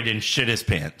farted and shit his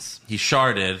pants. He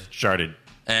sharded. Sharded.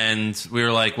 And we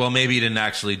were like, well, maybe he didn't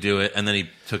actually do it. And then he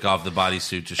took off the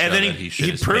bodysuit to show And then that he shit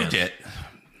he his proved pants. it.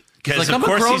 Because, like, of I'm a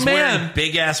course, grown he's man. wearing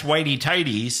big-ass whitey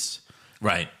tighties.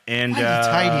 Right. And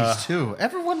Tighties too.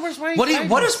 Everyone wears whitey tighties.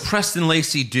 What does Preston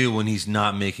Lacey do when he's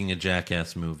not making a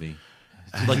Jackass movie?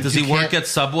 Like, does he work at He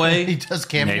Subway? does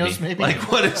cameos, maybe. Like,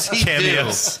 what does he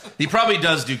Cameos. do? He probably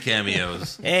does do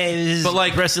cameos. hey, this is But,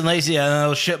 like- Preston Lacey.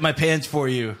 I'll shit my pants for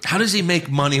you. How does he make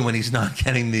money when he's not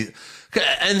getting the...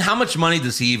 And how much money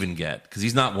does he even get? Because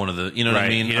he's not one of the... You know what I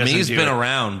mean? I mean, doesn't he's do been it.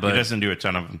 around, He but doesn't do a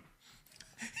ton of them.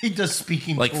 He does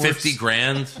speaking like tours. 50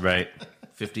 grand? Right.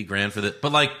 50 grand for that.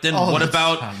 But, like, then Oh, what that's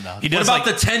about... not enough. He What does about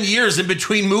like, the 10 years in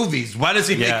between movies? Why does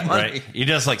he yeah, make money? right. He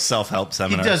does like self-help He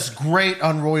seminars. does great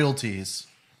on royalties.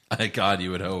 Thank God,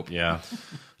 you would hope. Yeah.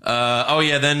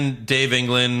 Then Dave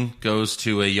England goes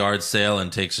to a yard sale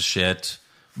and takes a shit,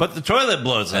 But the toilet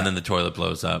blows up. and then the toilet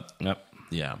blows up. Yep.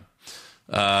 Yeah.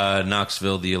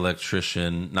 Knoxville, the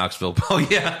electrician. Knoxville, oh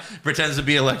yeah, pretends to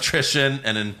be an electrician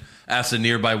and then asks a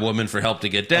nearby woman for help to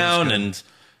get down, and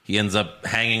he ends up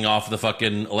hanging off the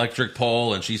fucking electric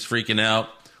pole, and she's freaking out.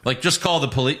 Like, just call the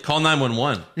police, call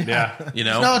 911. Yeah. You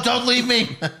know, No, don't leave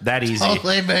me. That easy. Don't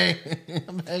leave me.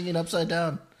 I'm hanging upside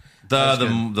down.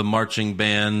 the marching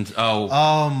band.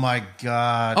 Oh my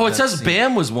God. Oh, it that says scene.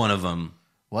 Bam was one of them.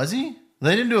 Was he?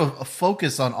 They didn't do a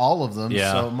focus on all of them,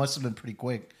 Yeah. so it must have been pretty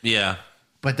quick. Yeah,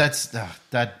 But that's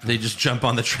that they just jump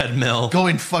on the treadmill.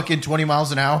 going fucking 20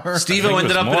 miles an hour. Steve-O I think it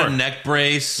ended up was in more. a neck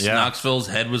brace. Yeah. Knoxville's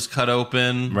head was cut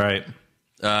open. Right.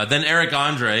 Then Eric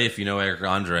Andre, if you know Eric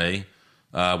Andre,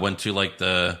 went to like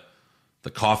the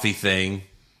coffee thing,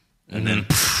 and then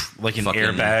Like an fucking-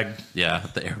 airbag. Yeah,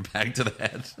 the airbag to the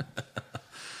head.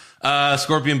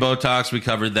 Scorpion Botox, we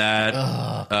covered that.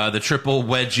 The triple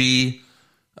wedgie,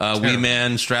 Wee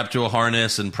Man strapped to a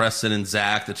harness, and Preston and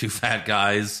Zach, the two fat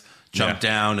guys, jump Yeah.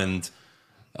 down, and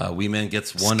Wee Man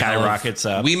gets one Skyrockets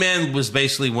up. Wee Man was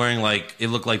basically wearing like, it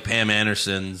looked like Pam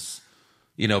Anderson's,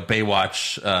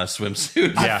 Baywatch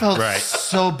swimsuit. Yeah, I felt right.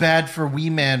 so bad for Wee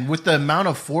Man with the amount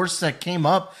of force that came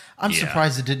up. I'm Yeah.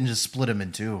 surprised it didn't just split him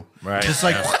in two. Right. Just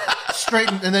like straight,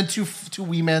 and then two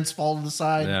wee mans fall to the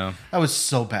side. Yeah. That was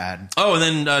so bad. Oh,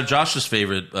 and then Josh's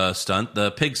favorite stunt,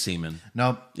 the pig semen.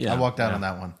 Nope. Yeah. I walked out on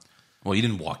that one. Well, you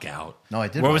didn't walk out. No, I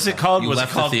did. What was it called? You Was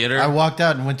left it called the theater. I walked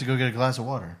out and went to go get a glass of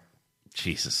water.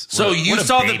 Jesus. So What a- you what a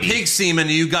saw baby. the pig semen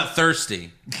and you got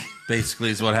thirsty. Basically,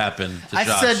 is what happened to I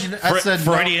Josh.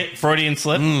 said, Freudian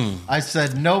slip. I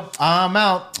said, nope. I'm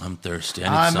out. I'm thirsty. I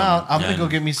need I'm some, out. I'm yeah, gonna go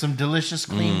get me some delicious,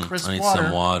 clean, crisp I need water.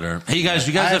 some water. Hey, you guys,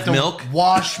 do you I guys have to milk?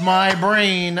 Wash my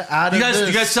brain out You of guys, this.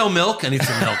 do you guys sell milk? I need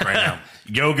some milk right now.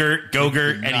 Yogurt,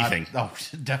 Gogurt, Not- anything. Oh,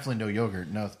 definitely no yogurt.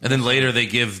 No. And then later they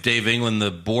give Dave England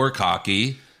the boar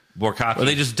cocky, Borkaki. where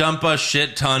they just dump a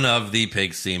shit ton of the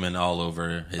pig semen all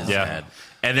over his head.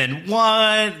 And then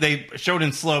they showed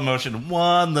in slow motion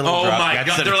one little Oh drop. my That's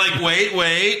god! it. They're like,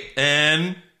 wait,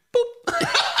 and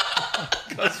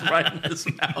boop, goes right in his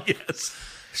mouth. Yes.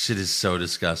 Shit is so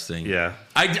disgusting. Yeah.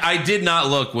 I did not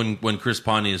look when Chris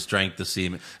Pontius drank the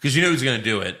semen because you knew he was going to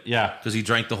do it. Yeah. because he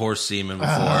drank the horse semen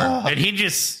before. And he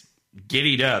just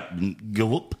giddied up and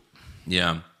gulp.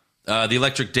 Yeah. The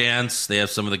electric dance. They have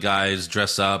some of the guys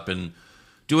dress up and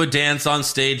do a dance on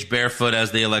stage barefoot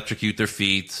as they electrocute their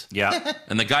feet. Yeah.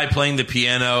 And the guy playing the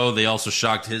piano, they also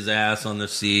shocked his ass on the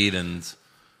seat, and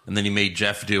then he made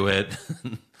Jeff do it.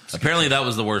 Apparently that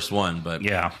was the worst one, but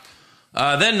Yeah.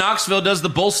 then Knoxville does the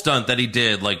bull stunt that he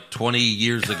did like 20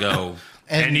 years ago.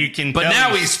 And you can But tell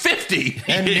now he's 50.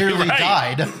 and nearly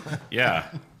Right. died. Yeah.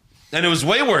 And it was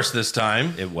way worse this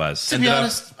time. It was. To be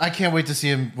honest, I can't wait to see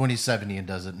him when he's 70 and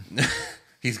does it.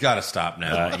 He's got to stop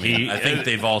now. I mean, he- I think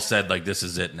they've all said like this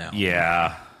is it now.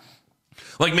 Yeah.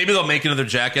 Like maybe they'll make another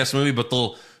Jackass movie, but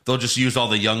they'll just use all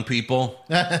the young people.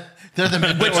 They're the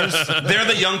mentors. They're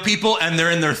the young people and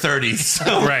they're in their 30s.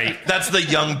 So Right. That's the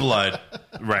young blood.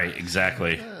 Right.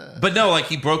 Exactly. But no, like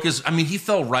he broke his. I mean, he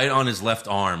fell right on his left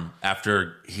arm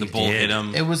after the bull did. hit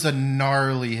him. It was a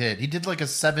gnarly hit. He did like a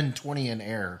 720 in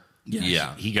air.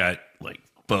 Yeah. He got like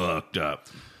fucked up.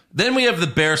 Then we have the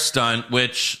bear stunt,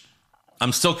 which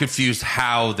I'm still confused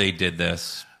how they did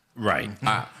this. Right.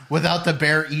 Without the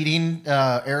bear eating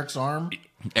Eric's arm.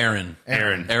 Aaron.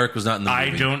 Eric was not in the movie.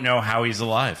 I don't know how he's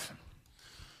alive.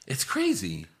 It's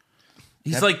crazy.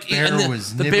 He's That like bear and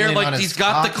was the bear, nibbling like on his he's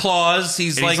got cock. the claws.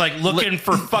 He's And he's like looking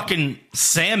for fucking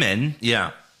salmon.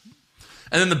 yeah.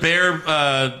 And then the bear,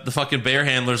 the fucking bear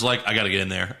handler's like, I got to get in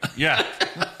there. Yeah.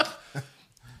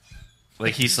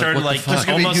 Like he started what the like fuck? There's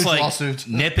gonna be a almost huge like lawsuit.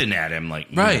 nipping at him, like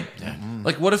Right.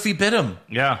 Like, what if he bit him?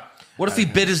 Yeah. What if he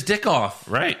bit his dick off?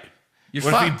 Right. You're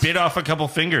What fucked. if he bit off a couple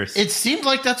fingers? It seemed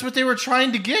like that's what they were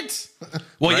trying to get.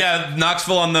 Well, yeah,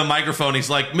 Knoxville on the microphone. He's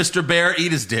like, Mr. Bear,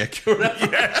 eat his dick.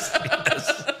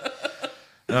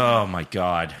 Oh my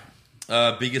god.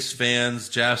 Biggest fans.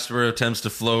 Jasper attempts to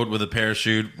float with a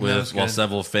parachute was while good.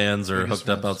 several fans are Biggest hooked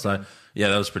up fans, outside. Yeah,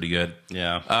 that was pretty good.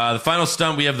 Yeah. The final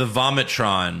stunt, we have the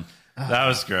Vomitron. That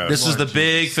was gross. This is the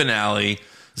big finale.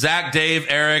 Zach, Dave,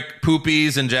 Eric,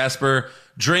 Poopies, and Jasper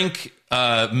drink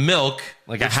milk.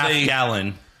 like a which half they-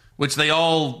 gallon. Which they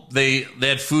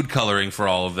had food coloring for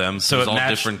all of them. So it it was all matched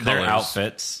different their colors.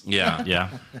 outfits. Yeah. Yeah.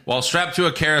 While strapped to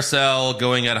a carousel,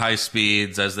 going at high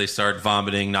speeds as they start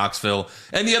vomiting, Knoxville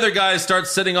and the other guys start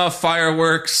setting off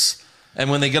fireworks.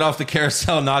 And when they get off the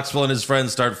carousel, Knoxville and his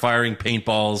friends start firing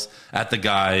paintballs at the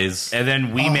guys. And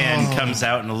then Wee Man comes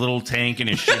out in a little tank and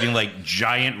is shooting like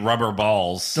giant rubber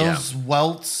balls. Those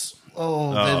welts.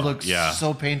 Oh, they Oh, look yeah.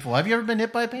 so painful. Have you ever been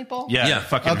hit by a paintball? Yeah, Yeah. it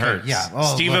fucking Okay, hurts. yeah.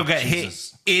 Oh, Steve-O look, got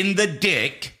Jesus. hit in the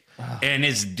dick, and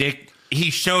his dick. He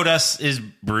showed us his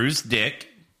bruised dick.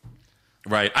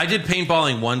 Right. I did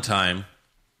paintballing one time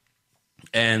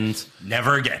and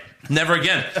Never again. never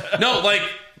again. No, like,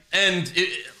 and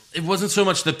it wasn't so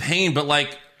much the pain, but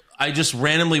like, I just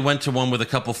randomly went to one with a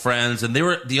couple friends, and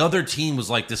the other team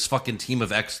was like this fucking team of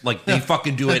like they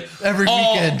fucking do it Every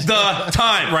all weekend. the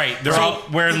time. Right. They're So- all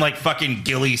wearing like fucking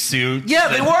ghillie suits. Yeah,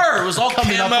 they were. It was all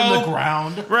Coming camo. up from the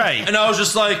ground. Right. And I was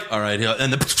just like, all right, yeah.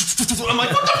 And I'm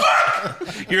like, what the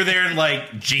fuck? You're there in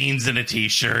like jeans and a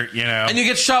t-shirt, you know. And you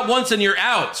get shot once and you're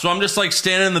out. So I'm just like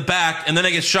standing in the back, and then I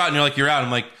get shot, and you're like, you're out.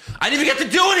 I'm like, I didn't even get to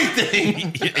do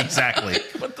anything. Yeah, exactly.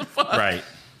 What the fuck? Right.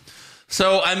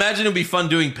 So I imagine it'd be fun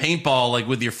doing paintball like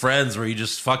with your friends, where you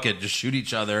just fuck it, just shoot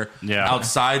each other Yeah.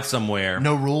 outside somewhere.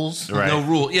 No rules. Right. No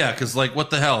rule. Yeah, because like, what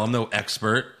the hell? I'm no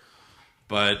expert.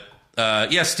 But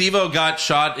yeah, Steve-O got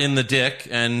shot in the dick,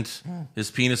 and his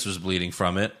penis was bleeding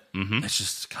from it. Mm-hmm. It's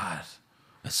just, God,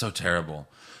 that's so terrible.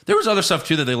 There was other stuff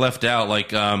too that they left out,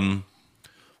 like what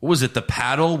was it? The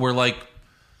paddle, where like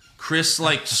Chris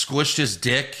like squished his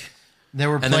dick. They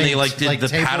were And playing then they like did the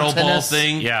table paddle ball tennis.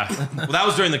 thing. Yeah. Well, that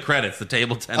was during the credits, the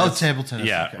table tennis. Oh, table tennis.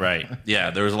 Yeah, Okay. right.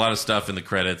 Yeah, there was a lot of stuff in the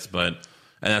credits, but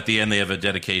And at the end, they have a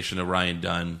dedication to Ryan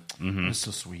Dunn, It's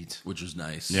so sweet. which was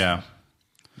nice. Yeah.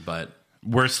 But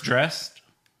Worst dressed?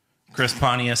 Chris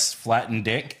Pontius flattened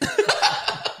dick?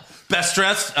 best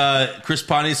dressed, Chris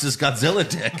Pontius' Godzilla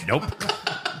dick. Nope.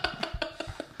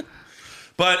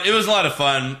 But it was a lot of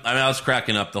fun. I mean, I was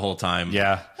cracking up the whole time.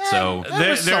 Yeah. So,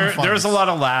 There was some fun. There's a lot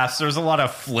of laughs. There's a lot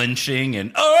of flinching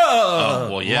and oh,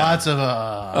 well, yeah. Lots of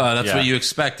That's Yeah. what you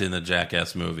expect in the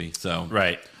Jackass movie. So,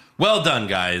 right. well done,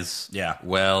 guys. Yeah.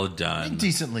 Well done.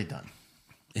 decently done.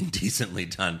 Indecently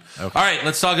done. Okay. All right,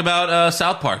 let's talk about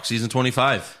South Park season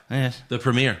 25, the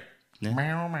premiere.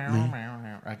 Meow, meow, meow,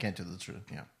 meow. I can't do the truth.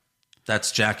 Yeah.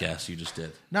 That's Jackass. You just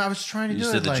did. No, I was trying to You do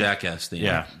just it did the like, Jackass thing.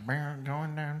 Yeah.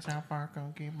 Going down South Park,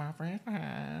 gonna keep my friends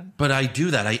behind. But I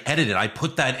do that. I edit it. I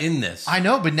put that in this. I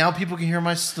know, but now people can hear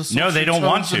the No, they don't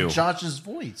want tones of to. Josh's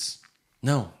voice.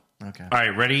 No. Okay. All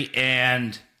right, ready?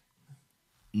 And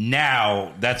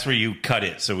now that's where you cut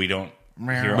it so we don't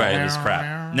hear all this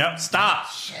crap. No, stop.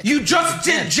 You just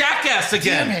did Jackass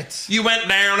again. Damn it. You went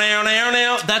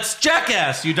now. That's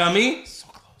Jackass, you dummy.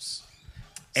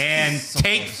 And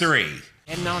take 3.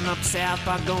 Heading on up south,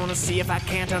 I'm gonna see if I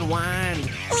can't unwind.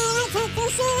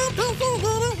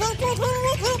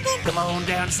 Come on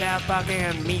down South Park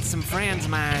and meet some friends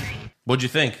of mine. What'd you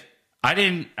think? I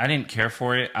didn't care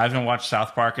for it. I haven't watched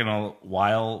South Park in a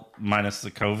while, minus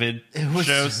the COVID It was,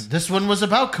 shows. This one was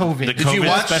about COVID. The Did you COVID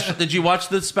watch? special- Did you watch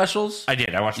the specials? I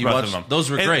did. I watched You both watched- of them. those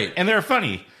were great. And they were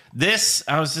funny. This,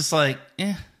 I was just like,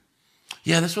 eh.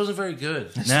 Yeah, this wasn't very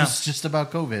good. This No. was just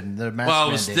about COVID. The mask Well,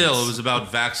 it was mandates. it was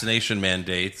about vaccination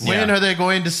mandates. When Yeah. are they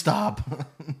going to stop?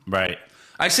 Right.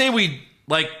 I say we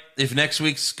like if next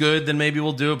week's good, then maybe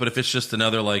we'll do it. But if it's just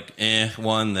another like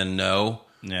one, then no.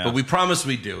 Yeah. But we promise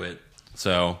we do it.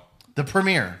 So The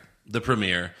premiere. the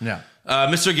premiere. Yeah.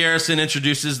 Mr. Garrison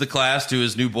introduces the class to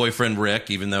his new boyfriend Rick,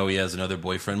 even though he has another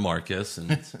boyfriend Marcus,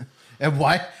 and And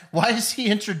why is he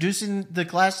introducing the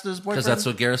class to his boyfriend? because that's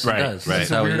what Garrison Right, does. right. That's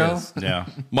He's a how he weirdo? is. Yeah.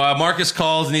 Marcus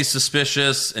calls and he's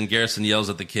suspicious, and Garrison yells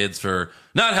at the kids for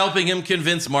not helping him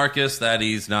convince Marcus that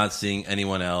he's not seeing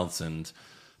anyone else. And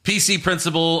PC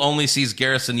principal only sees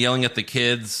Garrison yelling at the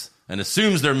kids and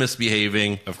assumes they're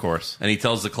misbehaving. Of course. And he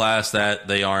tells the class that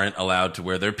they aren't allowed to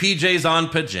wear their PJs on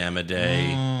pajama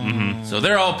day. So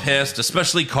they're all pissed,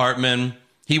 especially Cartman.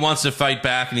 He wants to fight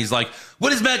back, and he's like,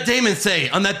 what does Matt Damon say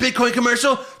on that Bitcoin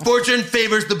commercial? Fortune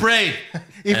favors the brave.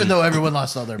 Even though everyone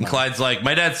lost all their money. Clyde's like,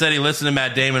 my dad said he listened to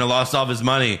Matt Damon and lost all of his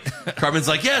money. Cartman's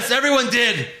like, yes, everyone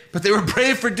did, but they were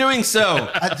brave for doing so.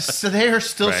 So they are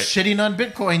still Right. shitting on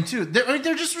Bitcoin too. They're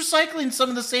just recycling some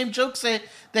of the same jokes they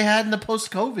had in the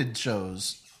post-COVID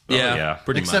shows. yeah.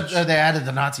 pretty Except much. they added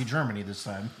the Nazi Germany this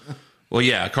time. Well,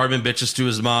 yeah, Cartman bitches to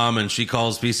his mom, and she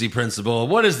calls PC principal,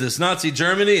 what is this, Nazi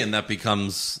Germany? And that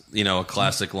becomes, a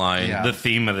classic line. Yeah. The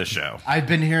theme of the show. I've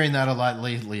been hearing that a lot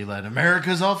lately. That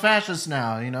America's all fascist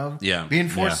now. Yeah. being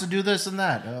forced Yeah. to do this and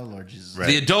that. Oh Lord Jesus!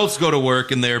 The adults go to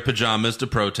work in their pajamas to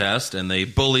protest, and they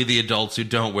bully the adults who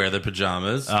don't wear their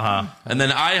pajamas. And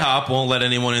then IHOP won't let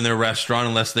anyone in their restaurant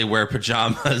unless they wear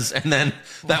pajamas. And then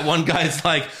that one guy's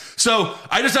like, so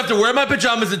I just have to wear my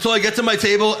pajamas until I get to my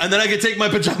table, and then I can take my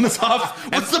pajamas off?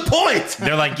 What's the point?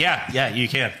 They're like, yeah, you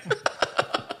can.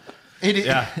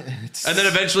 Yeah. And then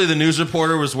eventually the news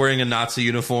reporter was wearing a Nazi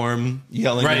uniform,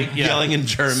 yelling, Right, yeah. yelling in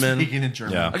German. Speaking in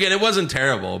German. Yeah. Again, it wasn't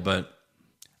terrible, but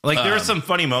Like, there were some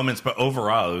funny moments, but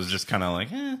overall, it was just kind of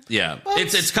like, eh. yeah,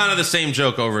 it's kind of the same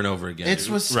joke over and over again. It's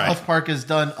what Right. South Park has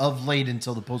done of late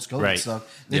until the post-COVID Right. stuff.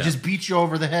 They Yeah. just beat you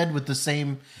over the head with the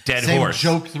same Dead same horse.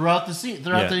 joke throughout the scene.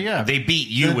 They beat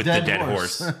you with the dead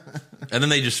horse. And then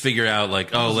they just figure out,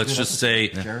 like, oh, let's just say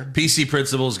Jared. PC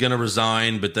principal's going to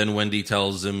resign, but then Wendy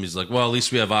tells him, he's like, well, at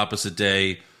least we have opposite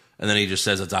day. And then he just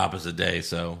says it's opposite day,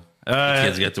 so the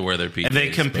kids get to wear their PJs. And they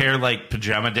compare, like,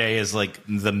 Pajama Day as, like,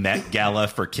 the Met Gala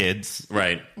for kids.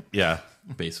 Right, Yeah.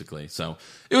 basically. So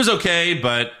it was okay,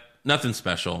 but nothing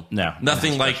special. No, Nothing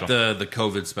nothing like special. the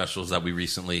COVID specials that we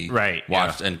recently Right,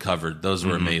 watched yeah. and covered. Those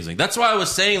were amazing. That's why I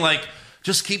was saying, like,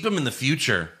 just keep them in the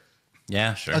future.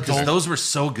 Yeah, sure. Because those were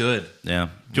so good. Yeah.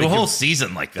 Do They a whole could-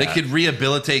 season like that. They could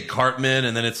rehabilitate Cartman,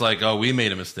 and then it's like, oh, we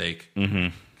made a mistake.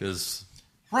 Because,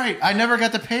 Right. I never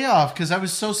got the payoff because I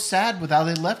was so sad with how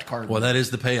they left Cartman. well, that is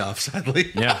the payoff,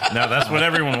 sadly. Yeah. No, that's what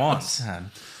everyone wants. Sad.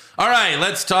 All right,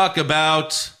 let's talk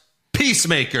about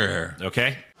Peacemaker.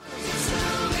 Okay.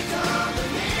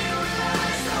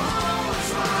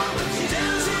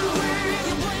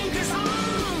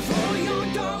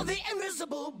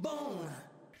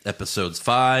 Episodes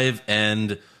 5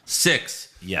 and 6.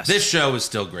 Yes. This show is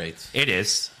still great. It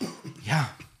is. Yeah.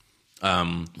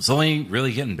 It's only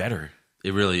really getting better.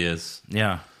 It really is.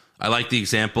 Yeah. I like the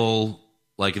example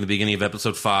like in the beginning of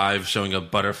episode 5, showing a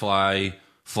butterfly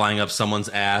flying up someone's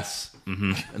ass.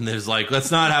 And there's like,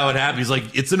 that's not how it happened. He's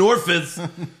like, it's an orifice,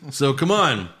 so come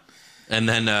on. And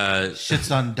then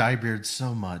Shits on Diebeard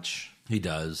so much. he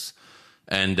does.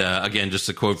 And again, just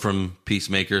a quote from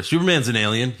Peacemaker: Superman's an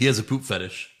alien. He has a poop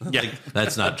fetish. Yeah. Like,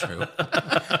 that's not true.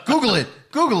 Google it.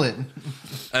 Google it.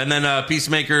 And then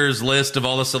Peacemaker's list of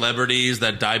all the celebrities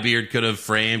that Diebeard could have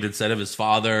framed instead of his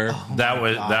father.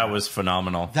 That was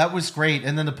phenomenal. That was great.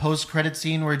 And then the post-credit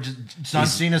scene where John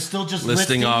Cena's still just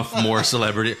Listing off more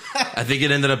celebrity. I think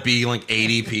it ended up being like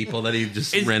 80 people that he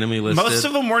just randomly listed. Most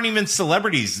of them weren't even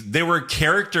celebrities. They were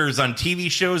characters on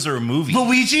TV shows or movies.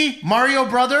 Luigi, Mario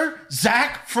brother,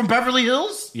 Zach from Beverly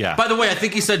Hills. Yeah. By the way, I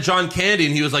think he said John Candy,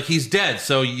 and he was like, he's dead,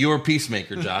 so you're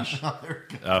Peacemaker, Josh. Oh,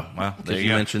 well, there You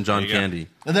go. mentioned John There you go. Candy.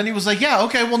 And then he was like, yeah,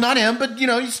 okay, well, not him, but,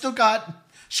 you still got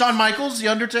Shawn Michaels, The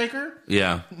Undertaker.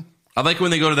 Yeah. I like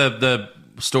when they go to the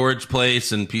storage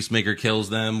place and Peacemaker kills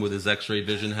them with his X-ray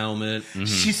vision helmet.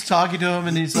 She's talking to him,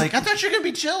 and he's like, I thought you were going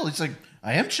to be chill. He's like,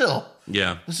 I am chill.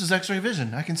 Yeah. This is X-ray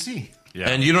vision. I can see. Yeah.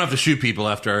 And you don't have to shoot people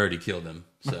after I already killed them.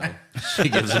 So she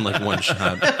gives him like one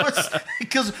shot. He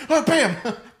kills, oh, bam,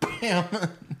 bam.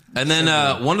 And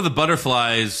then one of the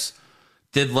butterflies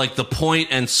did like the point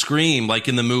and scream like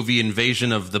in the movie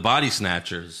Invasion of the Body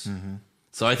Snatchers.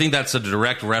 So I think that's a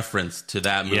direct reference to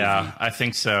that movie. Yeah, I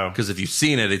think so. Because if you've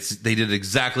seen it, they did it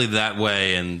exactly that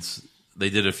way, and they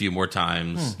did it a few more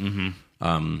times.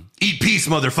 Eat peace,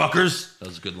 motherfuckers. That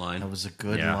was a good line. That was a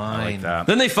good Yeah, line. I like that.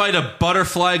 Then they fight a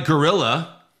butterfly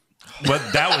gorilla,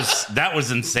 But that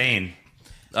was insane.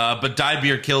 but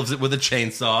Diebeard kills it with a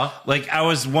chainsaw. Like, I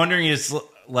was wondering, is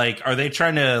like, are they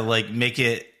trying to like make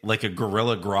it like a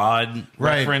Gorilla Grodd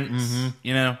Right. reference?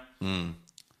 You know,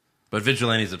 But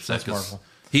Vigilante's upset That's because Marvel.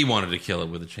 he wanted to kill it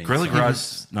with a chainsaw. Gorilla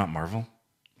Grodd's not Marvel.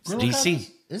 It's Gorilla DC.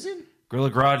 Grodd is it? Gorilla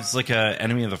Grodd is like a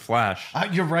enemy of the Flash.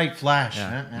 You're right, Flash.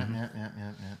 I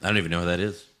don't even know who that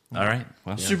is. All right.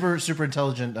 Well, Super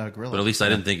intelligent gorilla. But at least I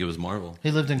didn't think it was Marvel.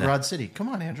 He lived in Grodd City. Come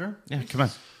on, Andrew. yeah, come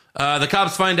on. The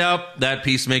cops find out that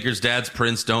Peacemaker's dad's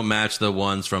prints don't match the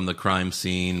ones from the crime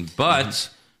scene, but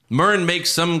Murn makes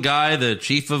some guy the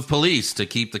chief of police to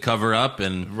keep the cover up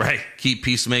and Right. keep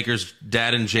Peacemaker's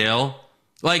dad in jail.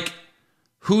 Like,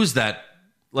 who's that?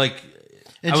 Like,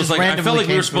 It I was just like, I randomly felt like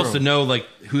we came were supposed through. to know like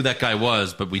who that guy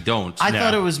was, but we don't. I No.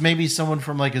 thought it was maybe someone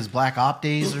from like his Black Op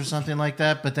days or something like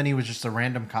that, but then he was just a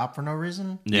random cop for no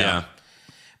reason. yeah.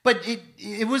 But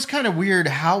it was kind of weird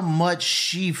how much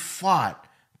she fought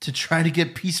to try to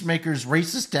get Peacemaker's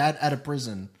racist dad out of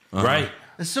prison. Right.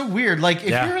 It's so weird. Like, if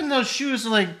Yeah. you're in those shoes,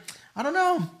 like, I don't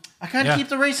know. I kind of Yeah. keep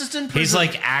the racist in prison. He's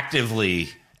like actively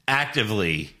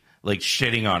like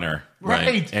shitting on her.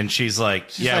 right. And she's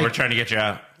like, yeah, like- we're trying to get you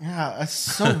out. Yeah, it's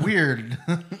so weird.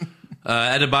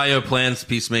 Adebayo plants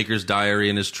Peacemaker's diary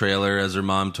in his trailer as her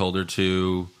mom told her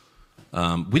to.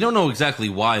 We don't know exactly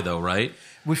why, though, right?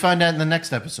 We find out in the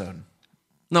next episode.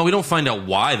 No, we don't find out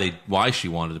why she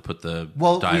wanted to put the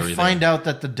Well, diary we find there. out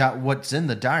that what's in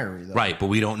the diary, though. Right, but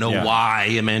we don't know Yeah. why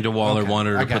Amanda Waller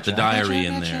wanted her I to put the gotcha. I diary gotcha,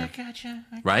 in I there. gotcha.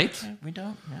 Right? We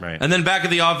don't. Yeah. Right. And then back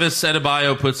at the office,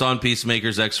 Adebayo puts on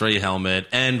Peacemaker's X-ray helmet,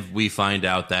 and we find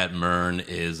out that Murn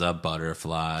is a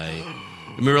butterfly.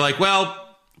 And we were like,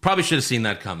 well, probably should have seen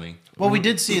that coming. Well, we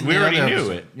did see it. in We the already other knew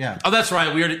episode. it. Yeah. Oh, that's right.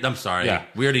 I'm sorry. Yeah.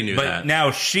 We already knew but that.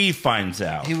 now she finds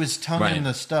out. He was tonguing Right.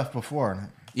 the stuff before.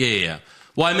 Yeah.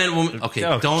 Well, I meant okay.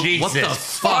 Oh, What the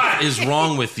Jesus. fuck is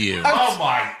wrong with you? Oh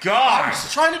my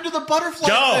gosh. Trying to do the butterfly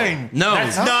No. thing. No,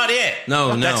 That's not it.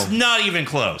 No. That's not even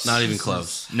close. not even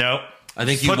close. Nope. I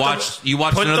think you Put the- watched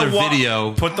put another the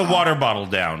video. Put the water bottle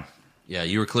down. Yeah,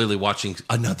 you were clearly watching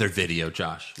another video,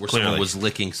 Josh, where someone Clearly. was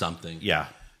licking something. Yeah.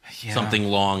 Something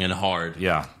long and hard.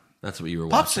 Yeah. That's what you were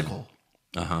watching.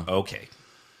 Popsicle. Okay.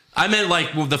 I meant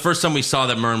like the first time we saw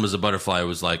that Murn was a butterfly, it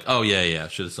was like, oh yeah,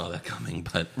 should have saw that coming.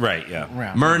 But Right. Yeah.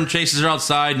 Yeah. Murn chases her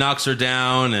outside, knocks her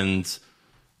down, and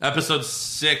episode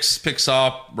 6 picks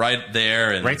up right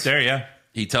there. And Right there. Yeah.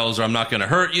 he tells her, I'm not going to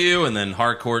hurt you. And then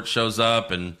Harcourt shows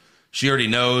up, and she already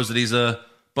knows that he's a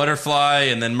butterfly.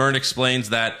 And then Murn explains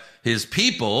that his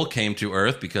people came to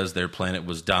Earth because their planet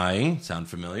was dying. Sound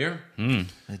familiar?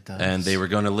 It does. And they were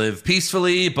going to live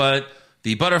peacefully, but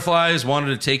the butterflies wanted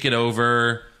to take it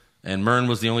over, and Murn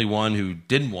was the only one who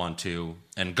didn't want to.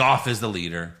 And Goff is the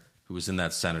leader, who was in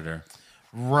that senator.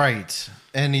 Right.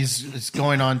 And he's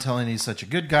going on telling he's such a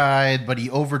good guy, but he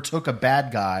overtook a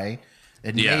bad guy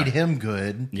and Yeah. made him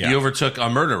good. Yeah. He overtook a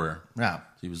murderer. Yeah.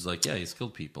 He was like, yeah, he's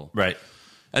killed people. Right.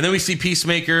 And then we see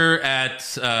Peacemaker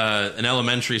at an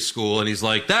elementary school, and he's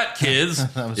like, that, kids,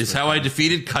 is how I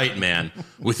defeated Kite Man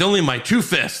with only my 2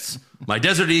 fists, my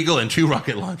Desert Eagle, and 2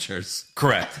 rocket launchers.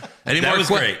 Correct. That was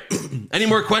great. Any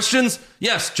more questions?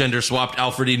 Yes, gender-swapped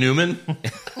Alfred E. Newman.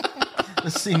 The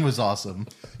scene was awesome.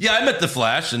 Yeah, I met the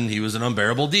Flash, and he was an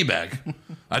unbearable D-bag.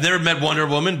 I've never met Wonder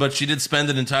Woman, but she did spend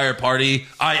an entire party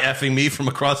eye-effing me from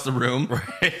across the room.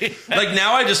 Right. Like,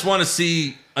 now I just want to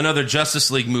see another Justice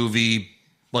League movie,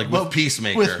 like, with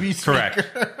Peacemaker. With Peacemaker.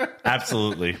 Correct.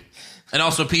 Absolutely. And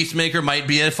also, Peacemaker might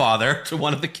be a father to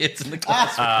one of the kids in the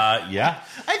class. Yeah.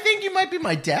 I think you might be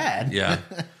my dad. Yeah.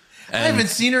 I haven't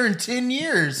seen her in 10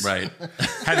 years. Right.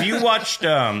 Have you watched?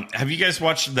 Have you guys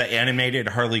watched the animated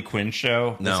Harley Quinn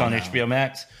show that's on HBO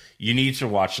Max? You need to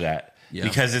watch that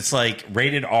because it's like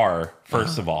rated R.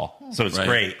 First of all, so it's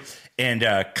great. And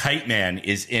Kite Man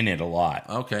is in it a lot.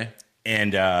 Okay.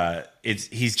 And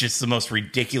he's just the most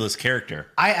ridiculous character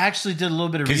I actually did a little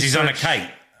bit of research. because he's on a kite.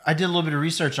 I did a little bit of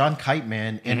research on Kite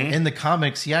Man, and in the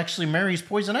comics, he actually marries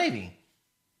Poison Ivy.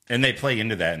 And they play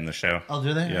into that in the show. Oh,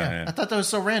 do they? Yeah. I thought that was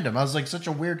so random. I was like, such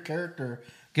a weird character.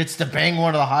 Gets to bang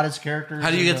one of the hottest characters. How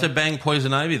do you get to bang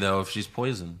Poison Ivy, though, if she's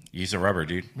poison? Use a rubber,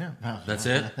 dude. Yeah, wow. That's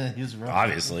it? He's rough.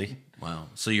 Obviously. Wow.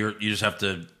 So you just have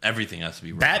to, everything has to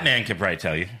be right. Batman could probably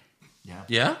tell you.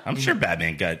 Yeah? I'm sure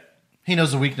Batman got, He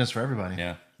knows the weakness for everybody.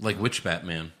 yeah. Like which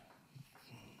Batman?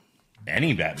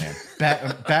 Any Batman.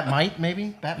 Batmite,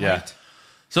 maybe? Batmite? Yeah.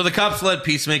 So the cops let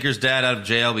Peacemaker's dad out of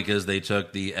jail because they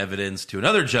took the evidence to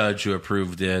another judge who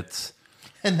approved it.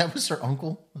 And that was her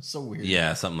uncle? That's so weird.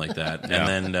 Yeah, something like that. Yeah.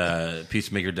 And then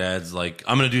Peacemaker dad's like,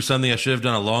 I'm going to do something I should have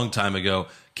done a long time ago.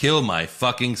 Kill my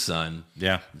fucking son.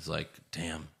 Yeah. He's like,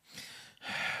 damn.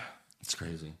 It's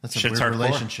crazy. That's a Shit's weird hardcore.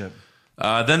 relationship.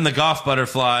 Then the Goth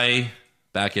Butterfly,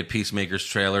 back at Peacemaker's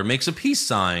trailer, makes a peace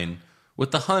sign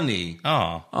with the honey.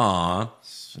 Oh, Aw.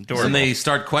 adorable. And they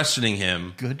start questioning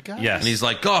him. Good guy? Yes. And he's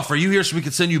like, Goff, are you here so we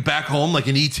can send you back home like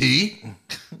an E.T.?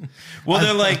 Well,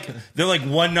 they're like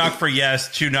 1 knock for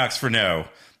yes, 2 knocks for no.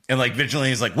 And like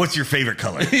Vigilante's like, what's your favorite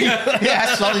color?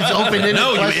 Yeah, so all these open-ended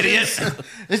No, you questions. idiot.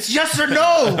 It's yes or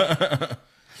no.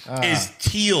 Is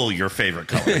teal your favorite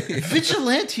color?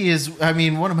 Vigilante is, I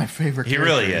mean, one of my favorite He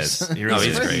characters. really is. He Oh, really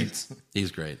he's is. great.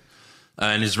 He's great.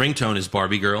 And his ringtone is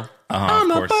Barbie Girl. Of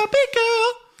course.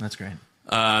 Girl. That's great.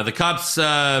 The cops,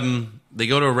 they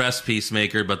go to arrest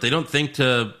Peacemaker, but they don't think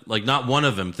to, like, not one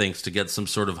of them thinks to get some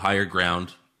sort of higher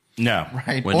ground No.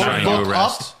 Right. when Or trying look to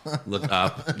arrest. up. Look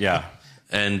up. Yeah.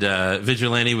 And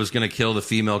Vigilante was going to kill the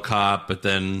female cop, but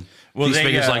then Well,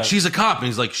 Peacemaker's they, like, she's a cop. And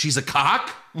he's like, she's a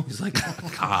cock? He's like,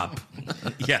 cop.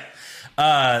 Yeah.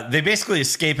 They basically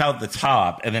escape out the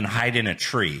top and then hide in a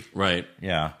tree. Right.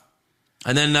 Yeah.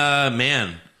 And then,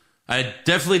 man, I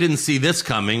definitely didn't see this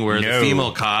coming where the No.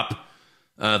 female cop,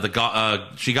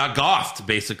 she got goffed,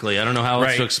 basically. I don't know how else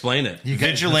Right. to explain it. You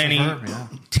get Vigilante this with her,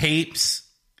 yeah. tapes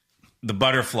the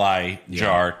butterfly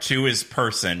jar to his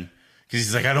person because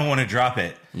he's like, I don't want to drop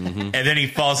it. And then he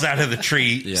falls out of the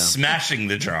tree, smashing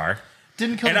the jar.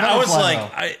 Didn't kill And the I was butterfly,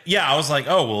 like, though. I was like,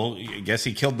 oh, well, I guess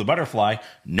he killed the butterfly.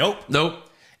 Nope.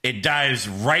 It dives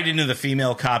right into the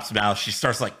female cop's mouth. She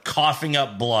starts like coughing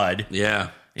up blood. Yeah.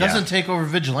 Doesn't take over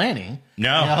Vigilante.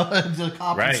 No. You know, the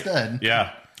cop Right. instead.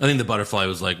 Yeah. I think the butterfly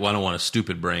was like, well, I don't want a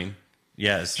stupid brain.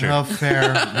 Yeah, it's true. Oh, fair.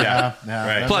 yeah.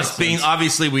 Right. that Plus, makes being sense.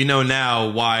 obviously, we know now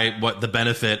what the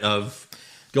benefit of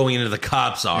going into the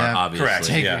cops are, Yeah. obviously. Correct.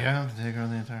 Take Yeah. her, yeah. Take her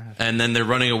the entire time. And then they're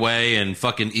running away, and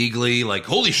fucking Eagly, like,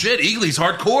 holy shit, Eagly's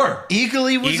hardcore.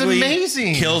 Eagly was Eagly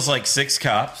amazing. Kills like 6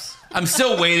 cops. I'm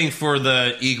still waiting for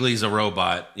the Eagly's a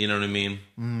robot. You know what I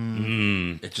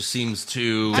mean? It just seems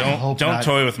too. hope Don't not.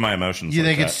 toy with my emotions. You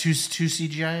like think that. it's too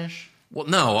CGI-ish? Well,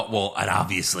 no. Well, it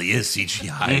obviously is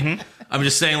CGI. I'm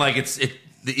just saying, like, the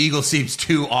eagle seems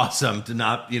too awesome to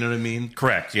not. You know what I mean?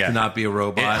 Correct? Yeah. To not be a It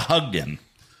robot. hugged him.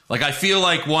 Like, I feel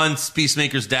like once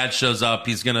Peacemaker's dad shows up,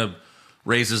 he's gonna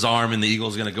raise his arm, and the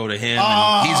eagle's gonna go to him,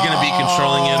 and he's gonna be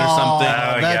controlling it or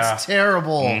something. That's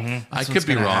terrible. I That's could what's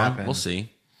be gonna wrong. happen. We'll see.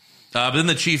 But then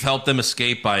the chief helped them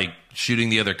escape by shooting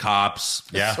the other cops.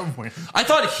 Yeah. So weird. I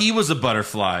thought he was a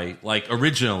butterfly, like,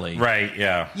 originally. Right.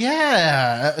 Yeah.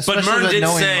 Yeah. But especially Mern with did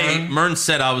knowing say, Mern. Mern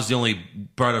said I was the only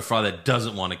butterfly that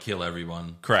doesn't want to kill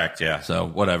everyone. Correct. Yeah. So,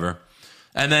 whatever.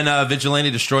 And then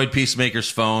Vigilante destroyed Peacemaker's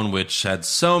phone, which had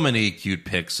so many cute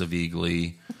pics of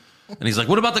Eagly. And he's like,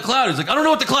 what about the cloud? He's like, I don't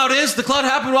know what the cloud is. The cloud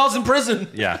happened while I was in prison.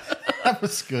 Yeah. That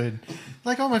was good.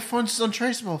 Like, oh, my phone's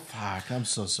untraceable. Fuck, I'm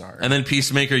so sorry. And then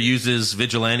Peacemaker uses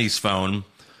Vigilante's phone.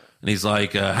 And he's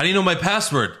like, how do you know my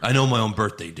password? I know my own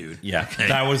birthday, dude. Yeah.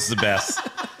 That was the best.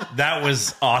 That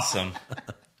was awesome.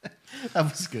 That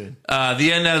was good.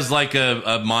 The end has like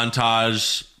a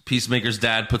montage. Peacemaker's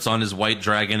dad puts on his white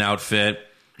dragon outfit.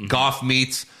 Goff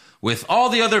meets with all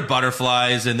the other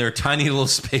butterflies in their tiny little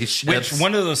spaceships. Which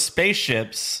one of those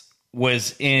spaceships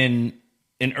was in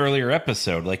an earlier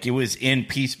episode? Like it was in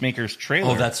Peacemaker's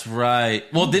trailer. Oh, that's right.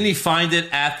 Well, didn't he find it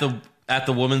at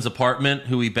the woman's apartment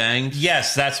who he banged?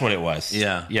 Yes, that's what it was.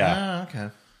 Yeah. Yeah. Okay.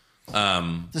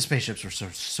 The spaceships were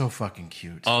so fucking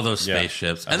cute. All those Yeah.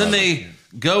 spaceships. And then they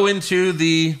go into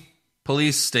the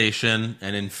police station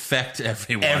and infect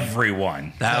everyone.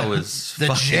 Everyone. That was The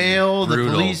fucking jail, the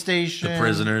brutal. police station. The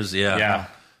prisoners, yeah. Yeah.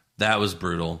 That was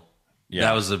brutal. Yeah.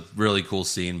 That was a really cool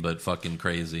scene, but fucking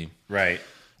crazy. Right.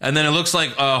 And then it looks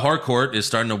like Harcourt is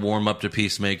starting to warm up to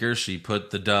Peacemaker. She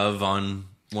put the dove on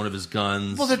one of his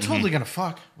guns. Well, they're totally gonna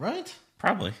fuck, right?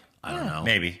 Probably. I don't know.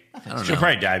 Maybe. don't She'll know.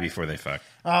 probably die before they fuck.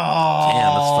 Oh,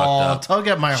 Damn, that's fucked up. Tug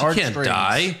at my She heartstrings. can't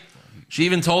die. She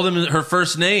even told him her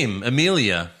first name,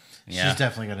 Amelia. Yeah. She's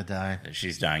definitely gonna die.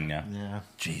 She's dying now. Yeah.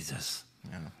 Jesus.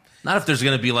 Not if there's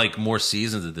going to be like more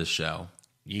seasons of this show.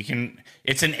 You can.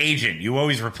 It's an agent. You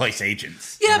always replace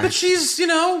agents. Yeah, but she's,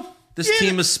 this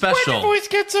team is special. Why did your voice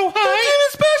get so high?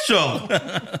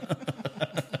 Special.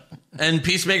 And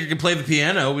Peacemaker can play the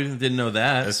piano. We didn't know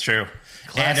that. That's true.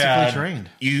 Classically trained.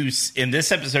 In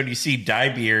this episode, you see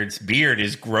Diebeard's beard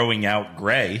is growing out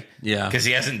gray. Yeah. Because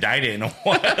he hasn't dyed it in a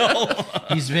while.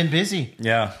 He's been busy.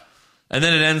 Yeah. And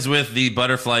then it ends with the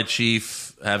Butterfly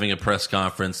Chief having a press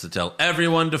conference to tell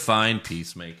everyone to find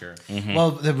Peacemaker.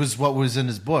 Well, that was what was in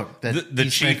his book. That The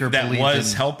chief Peacemaker that believed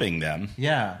was in. helping them.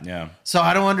 Yeah. Yeah. So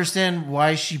I don't understand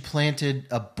why she planted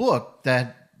a book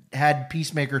that had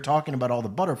Peacemaker talking about all the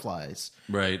butterflies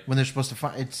Right. when they're supposed to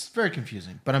find. It's very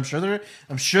confusing, but I'm sure they're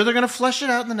going to flesh it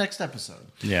out in the next episode.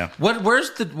 Yeah.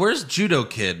 Where's Judo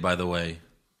Kid, by the way?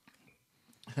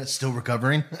 Still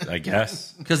recovering. I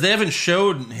guess. Because they haven't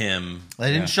showed him.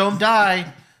 They didn't show him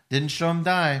die. Didn't show him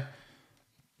die.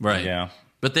 Right. Yeah.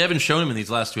 But they haven't shown him in these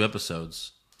last 2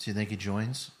 episodes. Do you think he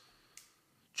joins?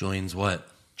 Joins what?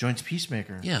 Joins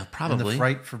Peacemaker. Yeah, In probably. the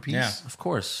Fright for Peace. Yeah. Of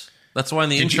course. That's why in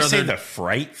the Did intro you say they're- the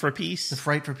fright for peace? The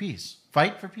Fright for Peace.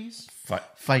 Fight for Peace?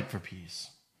 Fight for Peace.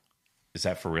 Is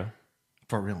that for real?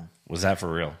 For real. Was that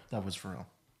for real? That was for real.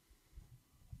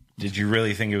 Did you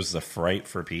really think it was the fright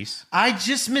for peace? I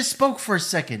just misspoke for a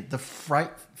second. The Fight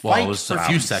Well, it was for a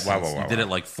few Peace. seconds. Wow. He did it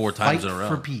like 4 Fight times in a row.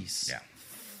 for Peace. Yeah.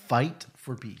 Fight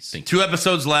for Peace. 2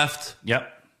 episodes left.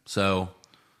 Yep. So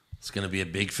it's going to be a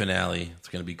big finale. It's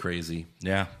going to be crazy.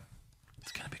 Yeah.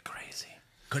 It's going to be crazy.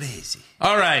 Crazy.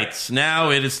 All right.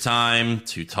 Now it is time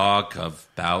to talk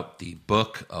about the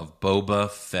Book of Boba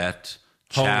Fett,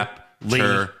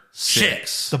 Chapter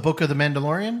 6. The Book of the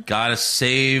Mandalorian? Gotta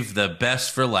save the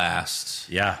best for last.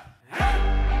 Yeah.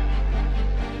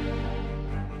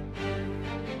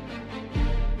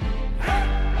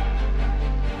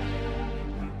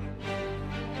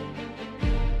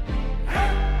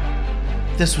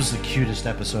 This was the cutest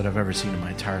episode I've ever seen in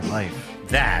my entire life.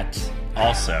 That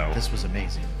also, This was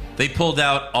amazing. They pulled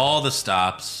out all the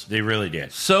stops. they really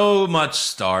did. So much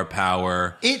star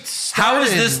power. It How started,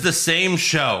 is this the same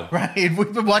show? right?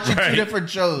 We've been watching Right. 2 different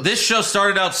shows. This show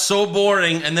started out so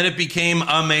boring and then it became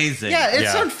amazing. yeah,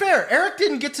 it's Yeah. unfair. Eric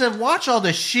didn't get to watch all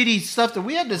the shitty stuff that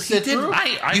we had to sit through.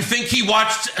 You think he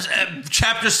watched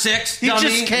Chapter 6? He dummy?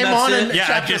 just came That's on it? and- Yeah,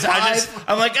 Chapter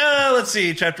I'm like, let's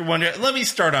see, chapter 1. Let me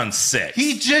start on 6.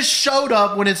 He just showed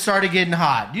up when it started getting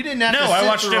hot. You didn't have to No, sit I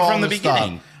watched through it all from the stuff.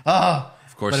 beginning.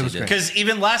 Of course But it he was did. great. Because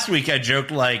even last week I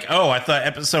joked like, I thought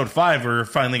episode 5 we're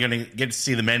finally going to get to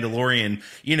see the Mandalorian,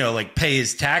 like pay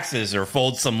his taxes or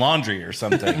fold some laundry or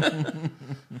something.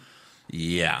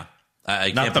 Yeah.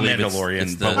 I Not can't the believe Mandalorian,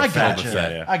 It's the Boba I Boba got you.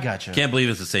 Fett. yeah. I got you. Can't believe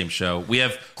it's the same show. We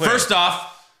have, Clearly.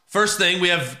 first thing, we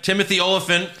have Timothy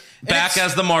Oliphant back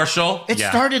it's- as the marshal. It Yeah.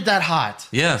 started that hot.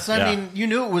 Yeah. So, I Yeah. mean, you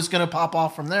knew it was going to pop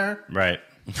off from there. Right.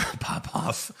 Pop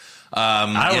off.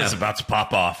 I yeah. was about to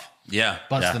pop off. Yeah.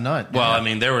 Bust Yeah. the nut. Well, I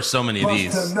mean, there were so many of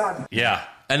these. Yeah.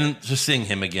 And just seeing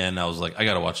him again, I was like, I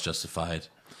got to watch Justified.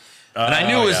 And I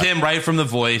knew it was him right from the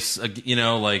voice,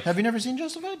 like, Have you never seen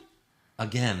Justified?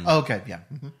 again. Oh, okay, yeah.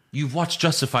 Mhm. You've watched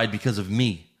Justified because of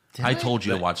me. I told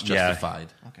you to watch Yeah. Justified.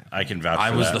 I can vouch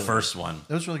I for was that. the first one.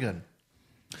 It was really good.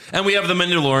 And we have the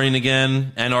Mandalorian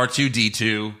again and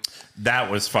R2-D2. That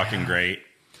was fucking great.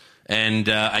 And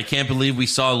I can't believe we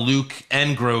saw Luke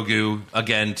and Grogu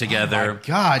again together.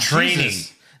 God, Training.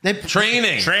 Jesus. They,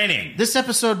 Training. this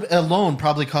episode alone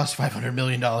probably cost $500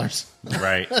 million.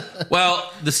 Right. Well,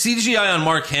 the CGI on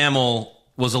Mark Hamill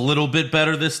was a little bit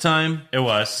better this time. It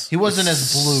was. He wasn't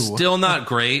as blue. Still not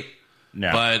great,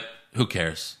 No. but who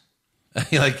cares?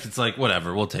 Like, it's like,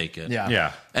 whatever, we'll take it. Yeah.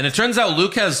 Yeah. And it turns out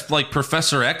Luke has like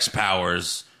Professor X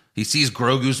powers. He sees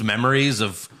Grogu's memories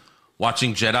of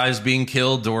watching Jedis being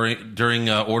killed during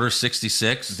Order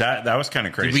 66. That was kind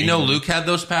of crazy. Did we know Luke had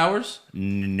those powers?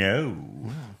 No.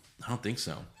 I don't think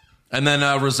so. And then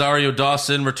Rosario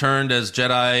Dawson returned as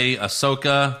Jedi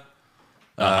Ahsoka.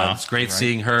 It's great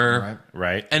seeing her.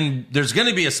 Right. And there's going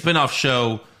to be a spin-off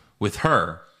show with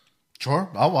her. Sure,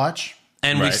 I'll watch.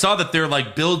 And we Right. saw that they're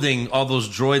like building, all those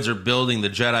droids are building the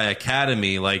Jedi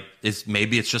Academy. Like,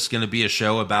 maybe it's just going to be a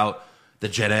show about the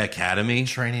Jedi Academy.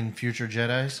 Training future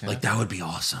Jedis. Yeah. Like, that would be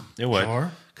awesome. It would.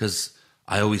 Sure. Because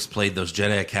I always played those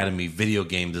Jedi Academy video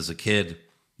games as a kid.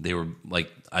 They were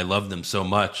like, I loved them so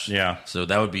much. Yeah. So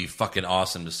that would be fucking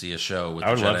awesome to see a show with I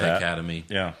would the love Jedi that. Academy.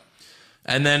 Yeah.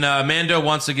 And then Mando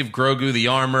wants to give Grogu the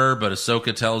armor, but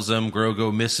Ahsoka tells him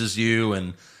Grogu misses you,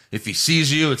 and if he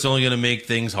sees you, it's only going to make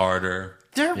things harder.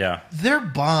 Their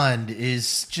bond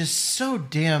is just so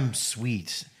damn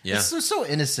sweet. Yeah. It's so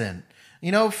innocent.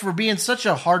 You know, for being such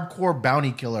a hardcore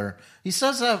bounty killer, he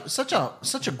does have such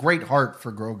a great heart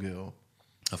for Grogu.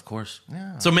 Of course.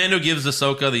 Yeah. So Mando gives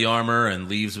Ahsoka the armor and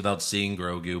leaves without seeing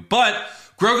Grogu, but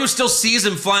Grogu still sees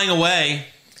him flying away.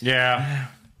 Yeah.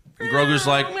 And Grogu's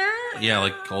like,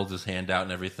 like holds his hand out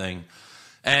and everything.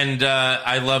 And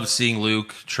I love seeing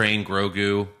Luke train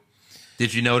Grogu.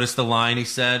 Did you notice the line he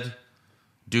said?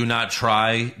 Do not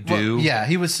try, do. Well, yeah,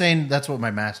 he was saying that's what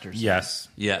my master said. Yes.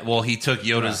 Yeah, well, he took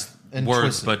Yoda's And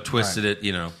words, twisted but twisted it,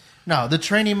 you know. No, the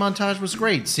training montage was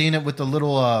great. Seeing it with the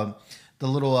little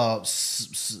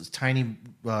tiny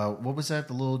what was that?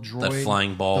 The little droid, That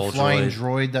flying ball the flying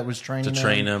droid. droid that was training To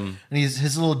train him. And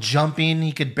his little jumping.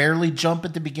 He could barely jump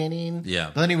at the beginning.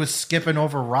 Yeah. but then he was skipping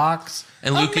over rocks.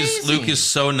 And Luke is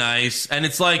so nice. And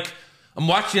it's like, I'm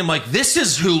watching him like, this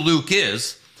is who Luke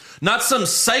is. Not some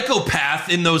psychopath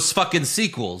in those fucking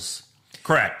sequels.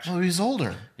 Correct. Oh, he's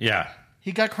older. Yeah.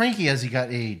 He got cranky as he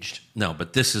got aged. No,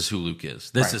 but this is who Luke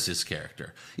is. This Right. is his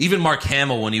character. Even Mark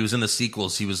Hamill, when he was in the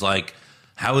sequels, he was like,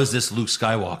 how is this Luke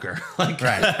Skywalker? Like,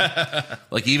 Right.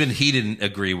 like even he didn't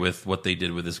agree with what they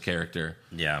did with his character.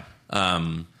 Yeah.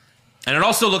 And it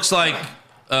also looks like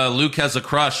Luke has a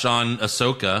crush on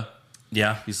Ahsoka.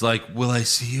 Yeah. He's like, will I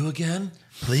see you again?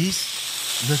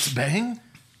 Please, let's bang.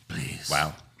 Please.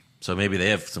 Wow. So maybe they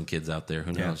have some kids out there.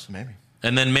 Who knows? Maybe.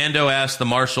 And then Mando asks the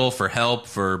Marshal for help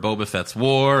for Boba Fett's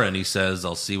war, and he says,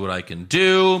 I'll see what I can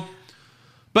do.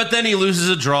 But then he loses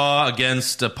a draw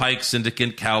against a Pike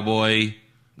Syndicate cowboy.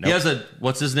 Nope. He has a,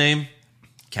 what's his name?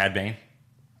 Cad Bane.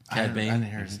 Cad Bane? I didn't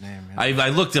hear his name. Yeah. I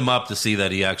looked him up to see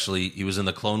that he was in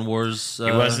the Clone Wars. He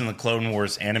was in the Clone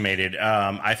Wars animated.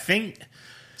 I think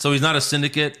So he's not a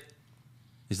Syndicate?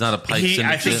 He's not a Pike Syndicate?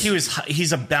 I think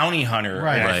he's a bounty hunter.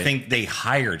 Right. And I Right. think they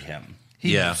hired him.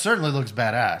 He Yeah. certainly looks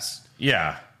badass.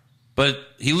 Yeah. But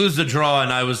he loses a draw,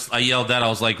 and I yelled at. I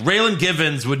was like, Raylan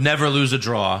Givens would never lose a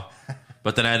draw.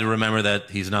 But then I had to remember that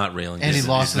he's not Raylan And he Givens.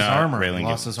 lost his not armor. Raylan He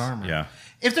lost Givens. his armor. Yeah.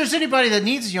 If there's anybody that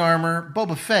needs the armor,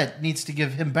 Boba Fett needs to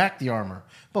give him back the armor.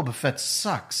 Boba Fett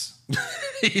sucks.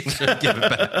 He should give it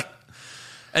back.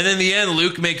 And in the end,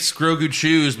 Luke makes Grogu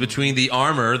choose between the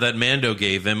armor that Mando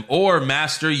gave him or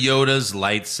Master Yoda's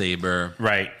lightsaber.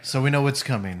 Right. So we know what's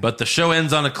coming. But the show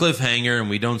ends on a cliffhanger, and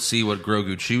we don't see what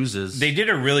Grogu chooses. They did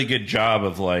a really good job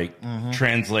of like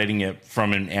translating it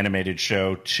from an animated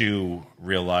show to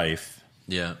real life.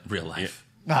 Yeah, real life.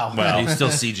 Oh, Well, He's still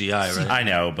CGI, right? I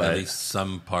know, At but least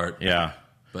some part. yeah.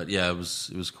 But yeah, it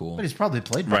was cool. but he's probably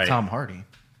played by Right. Tom Hardy.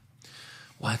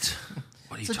 What?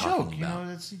 What are It's you a talking joke, you about? know.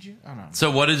 That's CG. I don't know.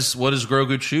 So what does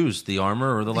Grogu choose? The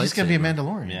armor or the lightsaber? He's gonna be a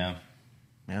Mandalorian. Yeah.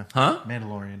 Yeah. Huh?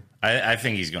 Mandalorian. I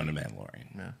think he's going to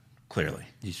Mandalorian. Yeah. Clearly.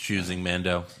 He's choosing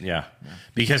Mando. Yeah.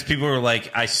 Because people were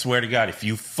like, I swear to God, if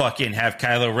you fucking have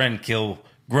Kylo Ren kill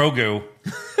Grogu,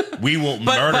 we will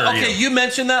murder But okay, you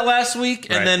mentioned that last week,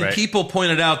 and Right, then right. people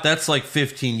pointed out that's like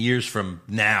 15 years from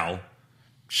now.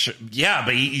 Yeah,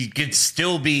 but he could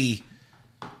still be,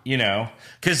 you know,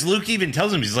 because Luke even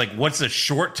tells him, he's like, what's a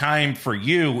short time for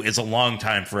you is a long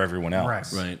time for everyone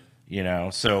else. Right. Right. You know,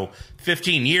 so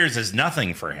 15 years is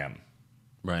nothing for him.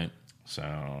 Right.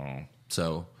 So.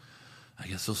 So I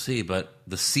guess we'll see. But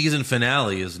the season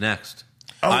finale is next.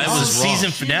 I was was wrong.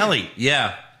 season finale.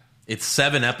 Yeah. It's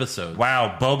 7 episodes.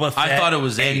 Wow, Boba Fett. I thought it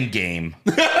was 8. Endgame.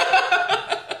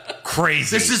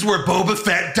 Crazy. This is where Boba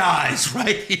Fett dies,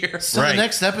 right here. So Right. the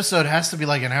next episode has to be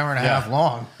like an hour and a half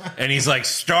long. and he's like,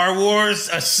 Star Wars,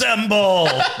 assemble.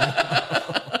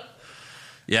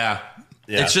 Yeah.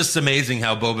 Yeah. It's just amazing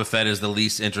how Boba Fett is the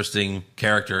least interesting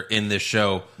character in this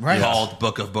show Right. called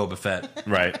Book of Boba Fett.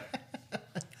 Right.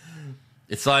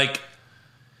 It's like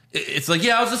It's like,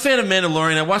 yeah, I was a fan of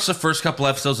Mandalorian. I watched the first couple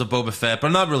episodes of Boba Fett, but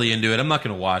I'm not really into it. I'm not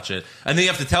going to watch it. And then you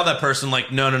have to tell that person, like,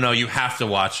 no, you have to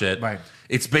watch it. Right.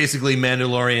 It's basically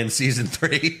Mandalorian season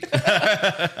 3.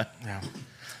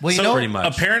 Well, So pretty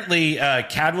much. Apparently,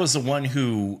 Cad was the one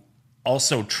who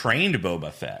also trained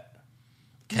Boba Fett.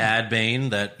 Cad Bane,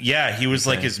 that Yeah, he was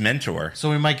like his mentor. so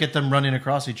we might get them running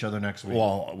across each other next week.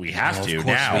 Well, we have to of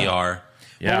course now. we are.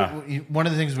 Yeah. Well, one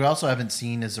of the things we also haven't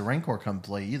seen is the Rancor come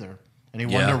play either.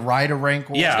 Anyone Yeah. to ride a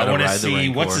Rancor? Yeah, I gotta want to ride the see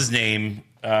Rancor. what's his name,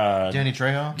 Danny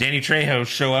Trejo. Danny Trejo,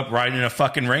 show up riding a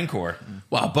fucking Rancor.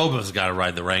 Well, Boba's got to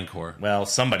ride the Rancor. Well,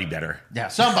 somebody better. Yeah,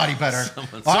 somebody better.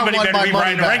 Somebody I want better my be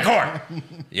money riding a back. Rancor.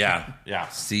 Yeah. Yeah.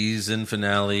 Season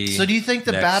finale. So do you think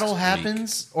the next battle week.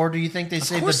 happens, or do you think they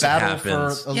save the course it battle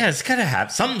happens. for? Yeah, it's gotta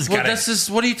happen. Something's Well, gotta. this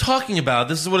is what are you talking about?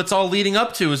 This is what it's all leading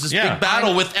up to. Is this Yeah. big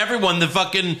battle with everyone? The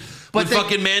fucking, But they-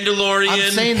 fucking Mandalorian.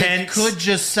 I'm saying they Pence. could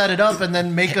just set it up and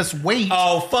then make us wait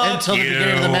Oh, fuck until the you.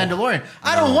 beginning of the Mandalorian.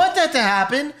 I don't want that to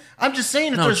happen. I'm just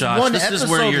saying if no, there's Josh, one this episode is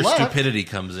where your left, stupidity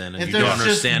comes in, and if you there's don't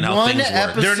understand just how one things work.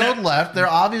 episode They're not- left, they're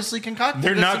obviously concocting.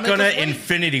 They're this not to make gonna us wait.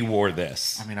 Infinity War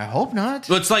this. I mean, I hope not.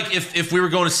 Well, it's like if we were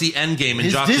going to see Endgame and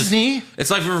It's Josh Disney. It's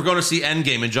like if we were going to see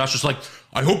Endgame and Josh was like,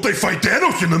 I hope they fight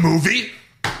Thanos in the movie.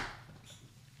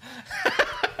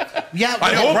 Yeah,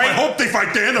 I well, hope they fight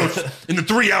Thanos in the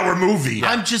 3-hour movie.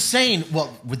 I'm just saying.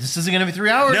 Well, this isn't going to be 3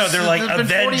 hours. No, they're like This has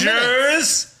been 40 minutes.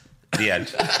 Avengers. The end.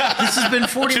 This has been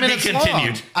 40 To be minutes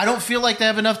continued. long. I don't feel like they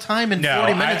have enough time in No,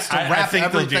 40 minutes to wrap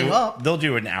everything up. They'll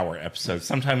do an hour episode.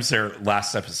 Sometimes their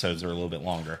last episodes are a little bit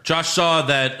longer. Josh saw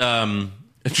that.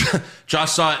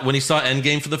 Josh saw it when he saw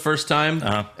Endgame for the first time,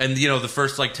 and the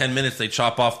first like 10 minutes they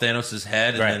chop off Thanos'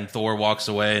 head, and Right. then Thor walks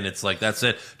away, and it's like that's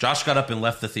it. Josh got up and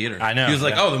left the theater. I know, He was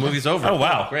like, yeah. "Oh, the movie's over." Oh,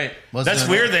 wow. great. Wasn't That's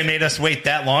it- weird. They made us wait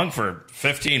that long for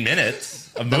 15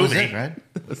 minutes of That was movie. it,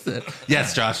 right?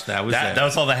 Yes, Josh, that was it. That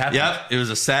was all that happened. Yep, it was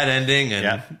a sad ending, and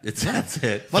Yeah. that's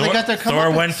it. Well, they got their Thor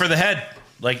comeuppance. went for the head.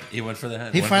 Like, He went for the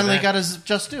head. He Went for finally that. got his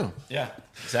just due. yeah,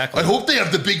 exactly. hope they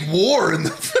have the big war in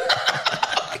the.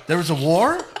 There was a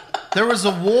war? There was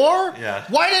a war? Yeah.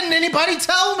 Why didn't anybody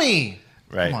tell me?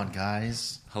 Right. Come on,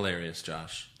 guys. Hilarious,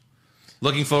 Josh.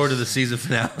 Looking forward to the season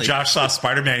finale. Josh saw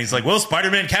Spider-Man. He's like, well,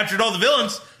 Spider-Man captured all the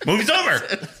villains. Movie's over.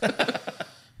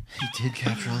 He did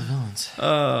capture all the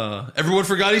villains. Everyone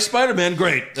forgot he's Spider-Man.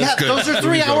 Great. That's good. those are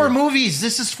Movie's 3-hour over. movies.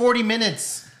 This is 40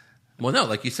 minutes. Well, no,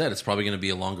 like you said, it's probably going to be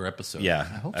a longer episode. Yeah,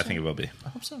 hope I so. think it will be. I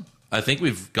hope so. I think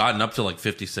we've gotten up to like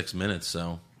 56 minutes,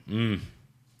 so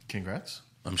Congrats.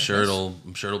 I'm sure it'll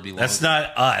be long. That's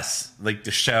not us, like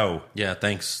the show. Yeah,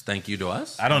 thank you to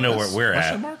us. I don't know where we're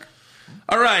Question at. mark?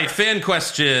 All right, fan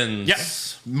questions.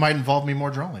 Yes. Might involve me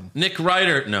more drawing. Nick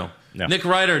Ryder, no. No. Nick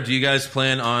Ryder, do you guys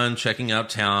plan on checking out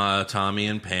Tommy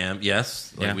and Pam?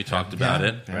 Yes, like Yeah. we talked about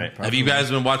it. Yeah, Right. Have probably. you guys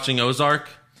been watching Ozark?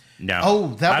 No. Oh,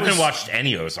 that I haven't was- watched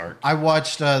any Ozark. I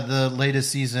watched the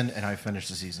latest season and I finished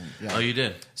the season. Yeah. Oh, you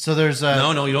did? So there's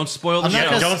No, you don't spoil the I'm not show.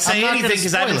 gonna- Don't say I'm not gonna anything because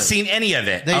I spoil haven't it. seen any of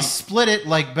it. They split it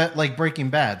like Breaking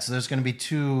Bad. So there's going to be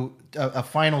a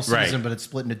final season, Right. but it's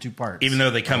split into 2 parts. even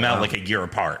though they come out like a year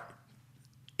apart.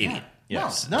 Idiot. Yeah.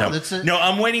 Yes. No, Dumb. that's it. No,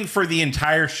 I'm waiting for the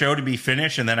entire show to be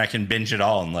finished and then I can binge it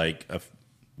all in like a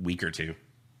week or 2.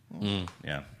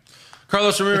 Yeah.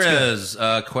 Carlos Ramirez,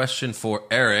 question for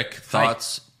Eric.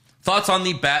 Thoughts on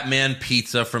the Batman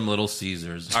pizza from Little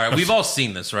Caesars? All right, we've all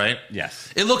seen this, right? Yes.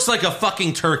 It looks like a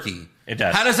fucking turkey. It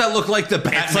does. How does that look like the It's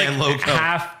Batman like logo?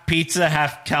 half pizza,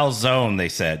 half calzone, they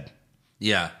said.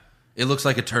 Yeah, it looks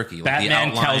like a turkey. Like Batman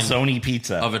the outline calzone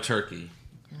pizza. of a turkey.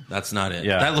 That's not it.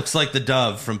 Yeah. That looks like the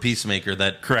dove from Peacemaker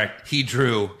that Correct. he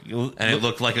drew, You- and it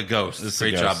looked like a ghost. It's a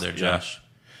Great ghost, job there, yeah. Josh.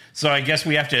 So I guess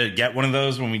we have to get one of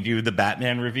those when we do the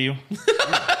Batman review.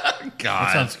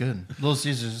 That sounds good. Little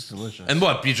Caesars is delicious. And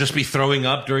what? You just be throwing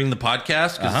up during the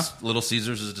podcast because Little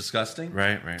Caesars is disgusting?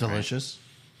 Right. delicious.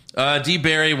 D.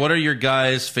 Barry, what are your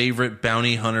guys' favorite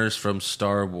bounty hunters from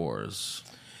Star Wars?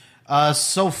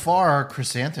 So far,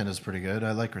 Chrysanthemum is pretty good.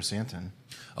 I like Chrysanthemum.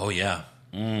 Oh, yeah.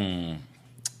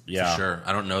 Yeah. Sure.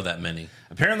 I don't know that many.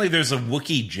 Apparently there's a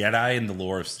Wookiee Jedi in the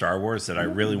lore of Star Wars that I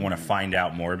really want to find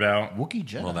out more about. Wookiee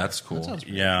Jedi. Well, that's cool. That sounds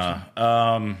pretty Yeah.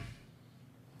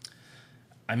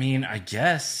 I mean, I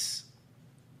guess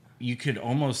you could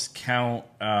almost count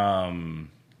Mando.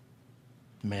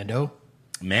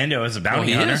 Mando as a bounty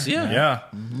he hunter. is, yeah. Yeah.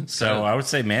 So I would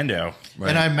say Mando.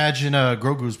 And I imagine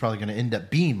Grogu's probably going to end up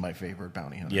being my favorite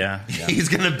bounty hunter. Yeah. He's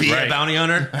going to be a Right. bounty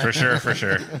hunter? For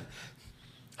sure.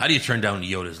 How do you turn down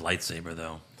Yoda's lightsaber,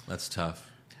 though? That's tough.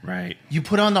 Right. You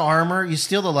put on the armor, you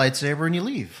steal the lightsaber, and you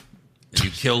leave. And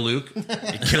you kill Luke. You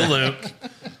kill Luke.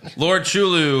 Lord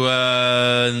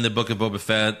Chulu, in the Book of Boba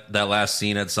Fett, that last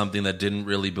scene had something that didn't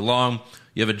really belong.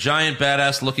 You have a giant,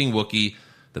 badass-looking Wookiee,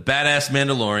 the badass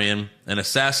Mandalorian, an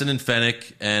assassin in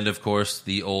Fennec, and, of course,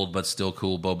 the old but still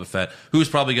cool Boba Fett, who's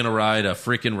probably going to ride a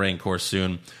freaking Rancor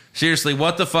soon. Seriously,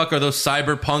 what the fuck are those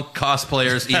cyberpunk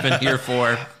cosplayers even here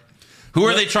for? Who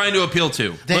are they trying to appeal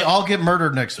to? They all get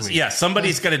murdered next week. Yeah,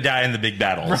 somebody's going to die in the big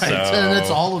battle. Right. So. And it's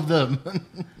all of them.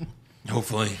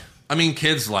 Hopefully. I mean,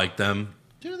 kids like them.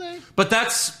 Do they? But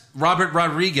that's Robert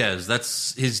Rodriguez.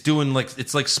 That's his doing, like,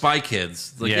 it's like Spy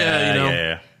Kids. Like,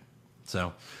 Yeah.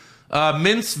 So,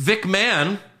 Vince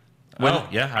McMahon. I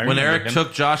When remember Eric him.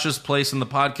 took Josh's place in the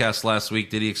podcast last week,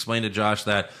 did he explain to Josh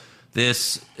that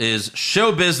this is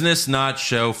show business, not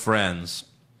show friends?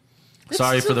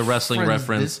 Sorry It's for the still wrestling friends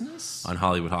reference business. on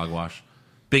Hollywood Hogwash.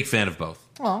 Big fan of both.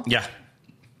 Well, Yeah.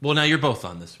 Well, now you're both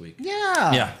on this week.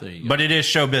 yeah. Yeah. There you go. But it is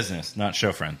show business, not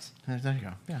show friends. There you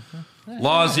go. Yeah.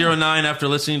 Law 09, after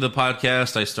listening to the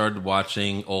podcast, I started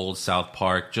watching old South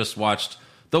Park. Just watched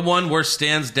the one where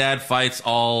Stan's dad fights at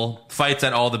all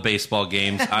the baseball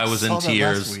games. I was in Saw that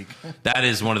tears. last week. That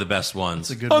is one of the best ones.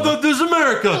 That's a good I one. thought this was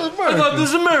America. I thought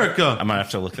this was America. I might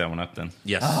have to look that one up then.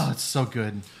 Yes. Oh, it's so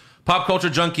good. Pop Culture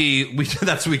Junkie, we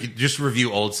could just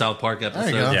review old South Park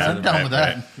episodes. There you go. Yeah, I'm down with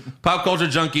that. Pop Culture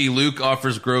Junkie, Luke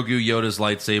offers Grogu Yoda's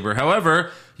lightsaber. However,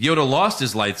 Yoda lost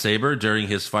his lightsaber during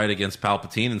his fight against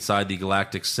Palpatine inside the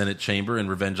Galactic Senate chamber in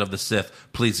Revenge of the Sith.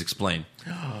 Please explain.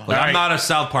 Look, I'm right. not a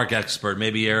South Park expert.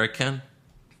 Maybe Eric can.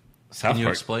 South Can you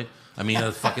Park. explain? I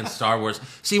mean, fucking Star Wars.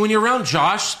 See, when you're around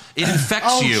Josh, it infects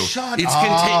Oh, you. shut It's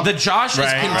up. the Josh Right,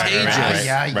 is right, right,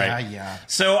 contagious. right. Yeah.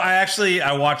 So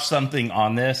I watched something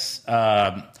on this.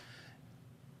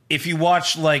 If you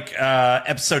watch like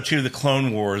episode 2 of the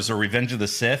Clone Wars or Revenge of the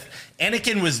Sith,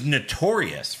 Anakin was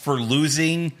notorious for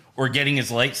losing or getting his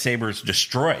lightsabers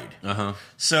destroyed.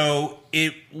 So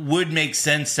it would make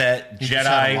sense that He just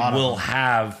had a lot Jedi of will them.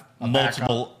 have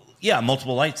multiple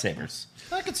lightsabers.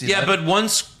 I could see Yeah, that. but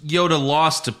once Yoda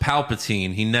lost to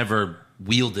Palpatine, he never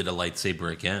wielded a lightsaber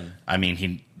again. I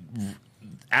mean,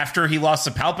 after he lost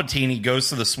to Palpatine, he goes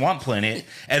to the swamp planet,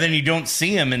 and then you don't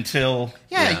see him until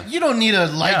yeah, you don't need a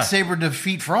lightsaber to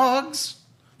defeat frogs.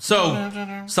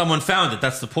 So someone found it.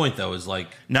 That's the point, though. Is like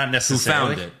not who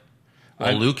necessarily. found it?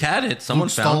 Well, Luke had it. Someone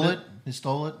Luke found stole it. He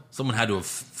stole it. Someone had to have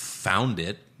found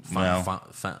it. Well.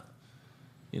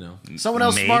 Someone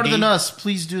else Maybe. smarter than us,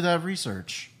 please do that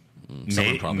research.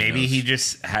 Someone probably Maybe knows. he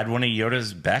just had one of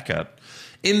Yoda's backup.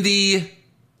 In the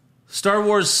Star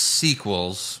Wars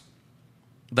sequels,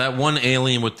 that one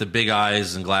alien with the big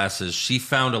eyes and glasses, she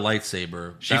found a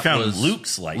lightsaber. She That found was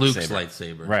Luke's lightsaber. Luke's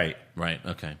lightsaber. Right. Right.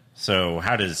 Okay. So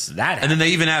how does that happen? And then they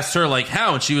even asked her, like,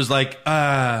 how? And she was like,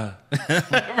 right.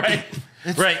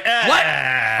 what?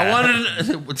 I wanted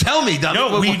to tell me, dumb. No,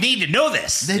 What- we what- need to know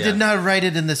this. They did not write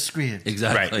it in the script.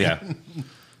 Exactly. Right, yeah.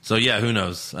 So, yeah, who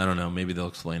knows? I don't know. Maybe they'll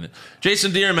explain it.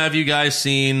 Jason Deerham, have you guys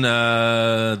seen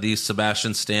the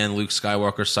Sebastian Stan, Luke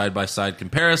Skywalker side-by-side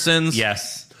comparisons?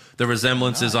 Yes. The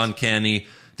resemblance is uncanny.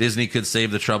 Disney could save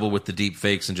the trouble with the deep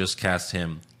fakes and just cast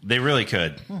him. They really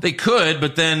could. They could,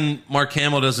 but then Mark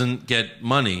Hamill doesn't get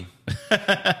money.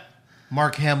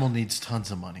 Mark Hamill needs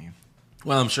tons of money.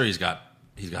 Well, I'm sure he's got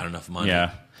enough money.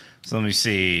 Yeah. So let me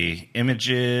see.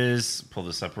 Images. Pull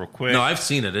this up real quick. No, I've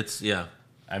seen it. It's, yeah.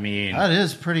 I mean, That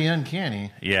is pretty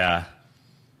uncanny. yeah.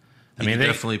 I He mean, can they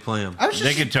definitely play him. I was they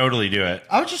just, could totally do it.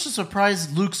 I was just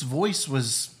surprised Luke's voice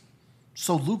was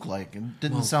so Luke-like and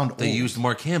didn't sound They old. used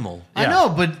Mark Hamill. I Yeah. know,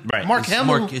 but Right. Mark It's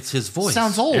Hamill it's his voice.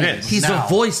 sounds old. It is. He's now. a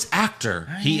voice actor.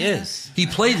 He is. He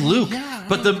played Luke, Yeah,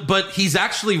 but he's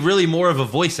actually really more of a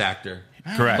voice actor.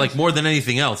 Correct. Like more than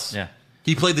anything else. Yeah.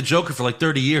 He played the Joker for like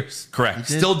 30 years. Correct.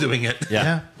 did. Still doing it. Yeah.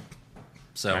 Yeah.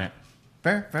 So Right.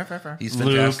 Fair. he's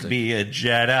Luke, fantastic. be a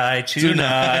Jedi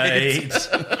tonight.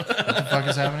 What the fuck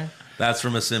is happening? That's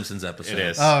from a Simpsons episode. It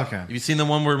is. Oh, okay. Have you seen the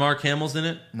one where Mark Hamill's in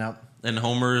it? No. And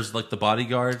Homer's like the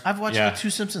bodyguard? I've watched Yeah. like 2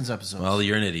 Simpsons episodes. Well,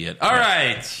 you're an idiot. All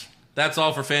right. That's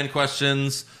all for fan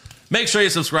questions. Make sure you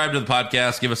subscribe to the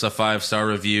podcast. Give us a 5-star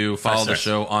review. Follow the stars.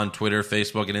 show on Twitter,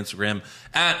 Facebook, and Instagram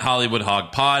at Hollywood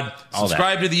Hog Pod. All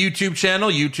Subscribe to the YouTube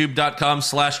channel,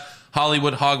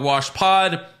 youtube.com/Hollywood Hogwash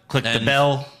Pod. Click the And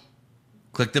bell.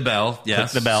 Click the bell.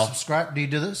 Yes. Click the bell. Subscribe. Do you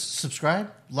do this?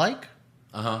 Subscribe? Like?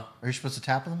 Are you supposed to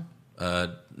tap them?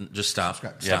 Just stop.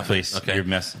 Subscribe. Yeah, please. Okay. You're a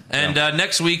mess. And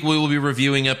next week, we will be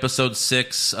reviewing episode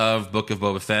 6 of Book of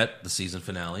Boba Fett, the season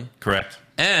finale. Correct.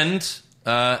 And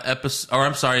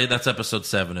I'm sorry, that's episode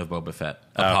 7 of Boba Fett.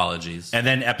 Apologies. And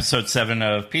then episode 7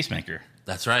 of Peacemaker.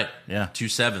 That's right. Yeah. 2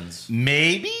 7s.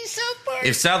 Maybe South Park.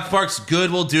 If South Park's good,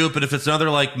 we'll do it. But if it's another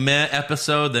like meh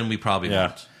episode, then we probably Yeah.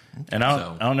 won't. And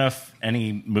So- I don't know if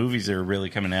any movies are really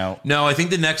coming out. No, I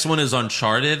think the next one is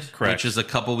Uncharted, Correct. which is a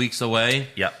couple weeks away.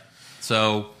 Yep.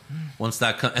 So once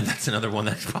that comes, and that's another one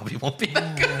that probably won't be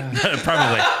that good.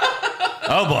 Probably.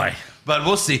 Oh boy, But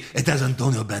we'll see. It does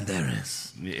Antonio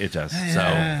Banderas. it does. So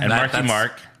And Marky that's-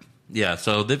 Mark. Yeah,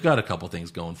 so they've got a couple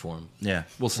things going for them. Yeah.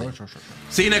 We'll see.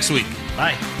 See you next week.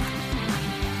 Bye.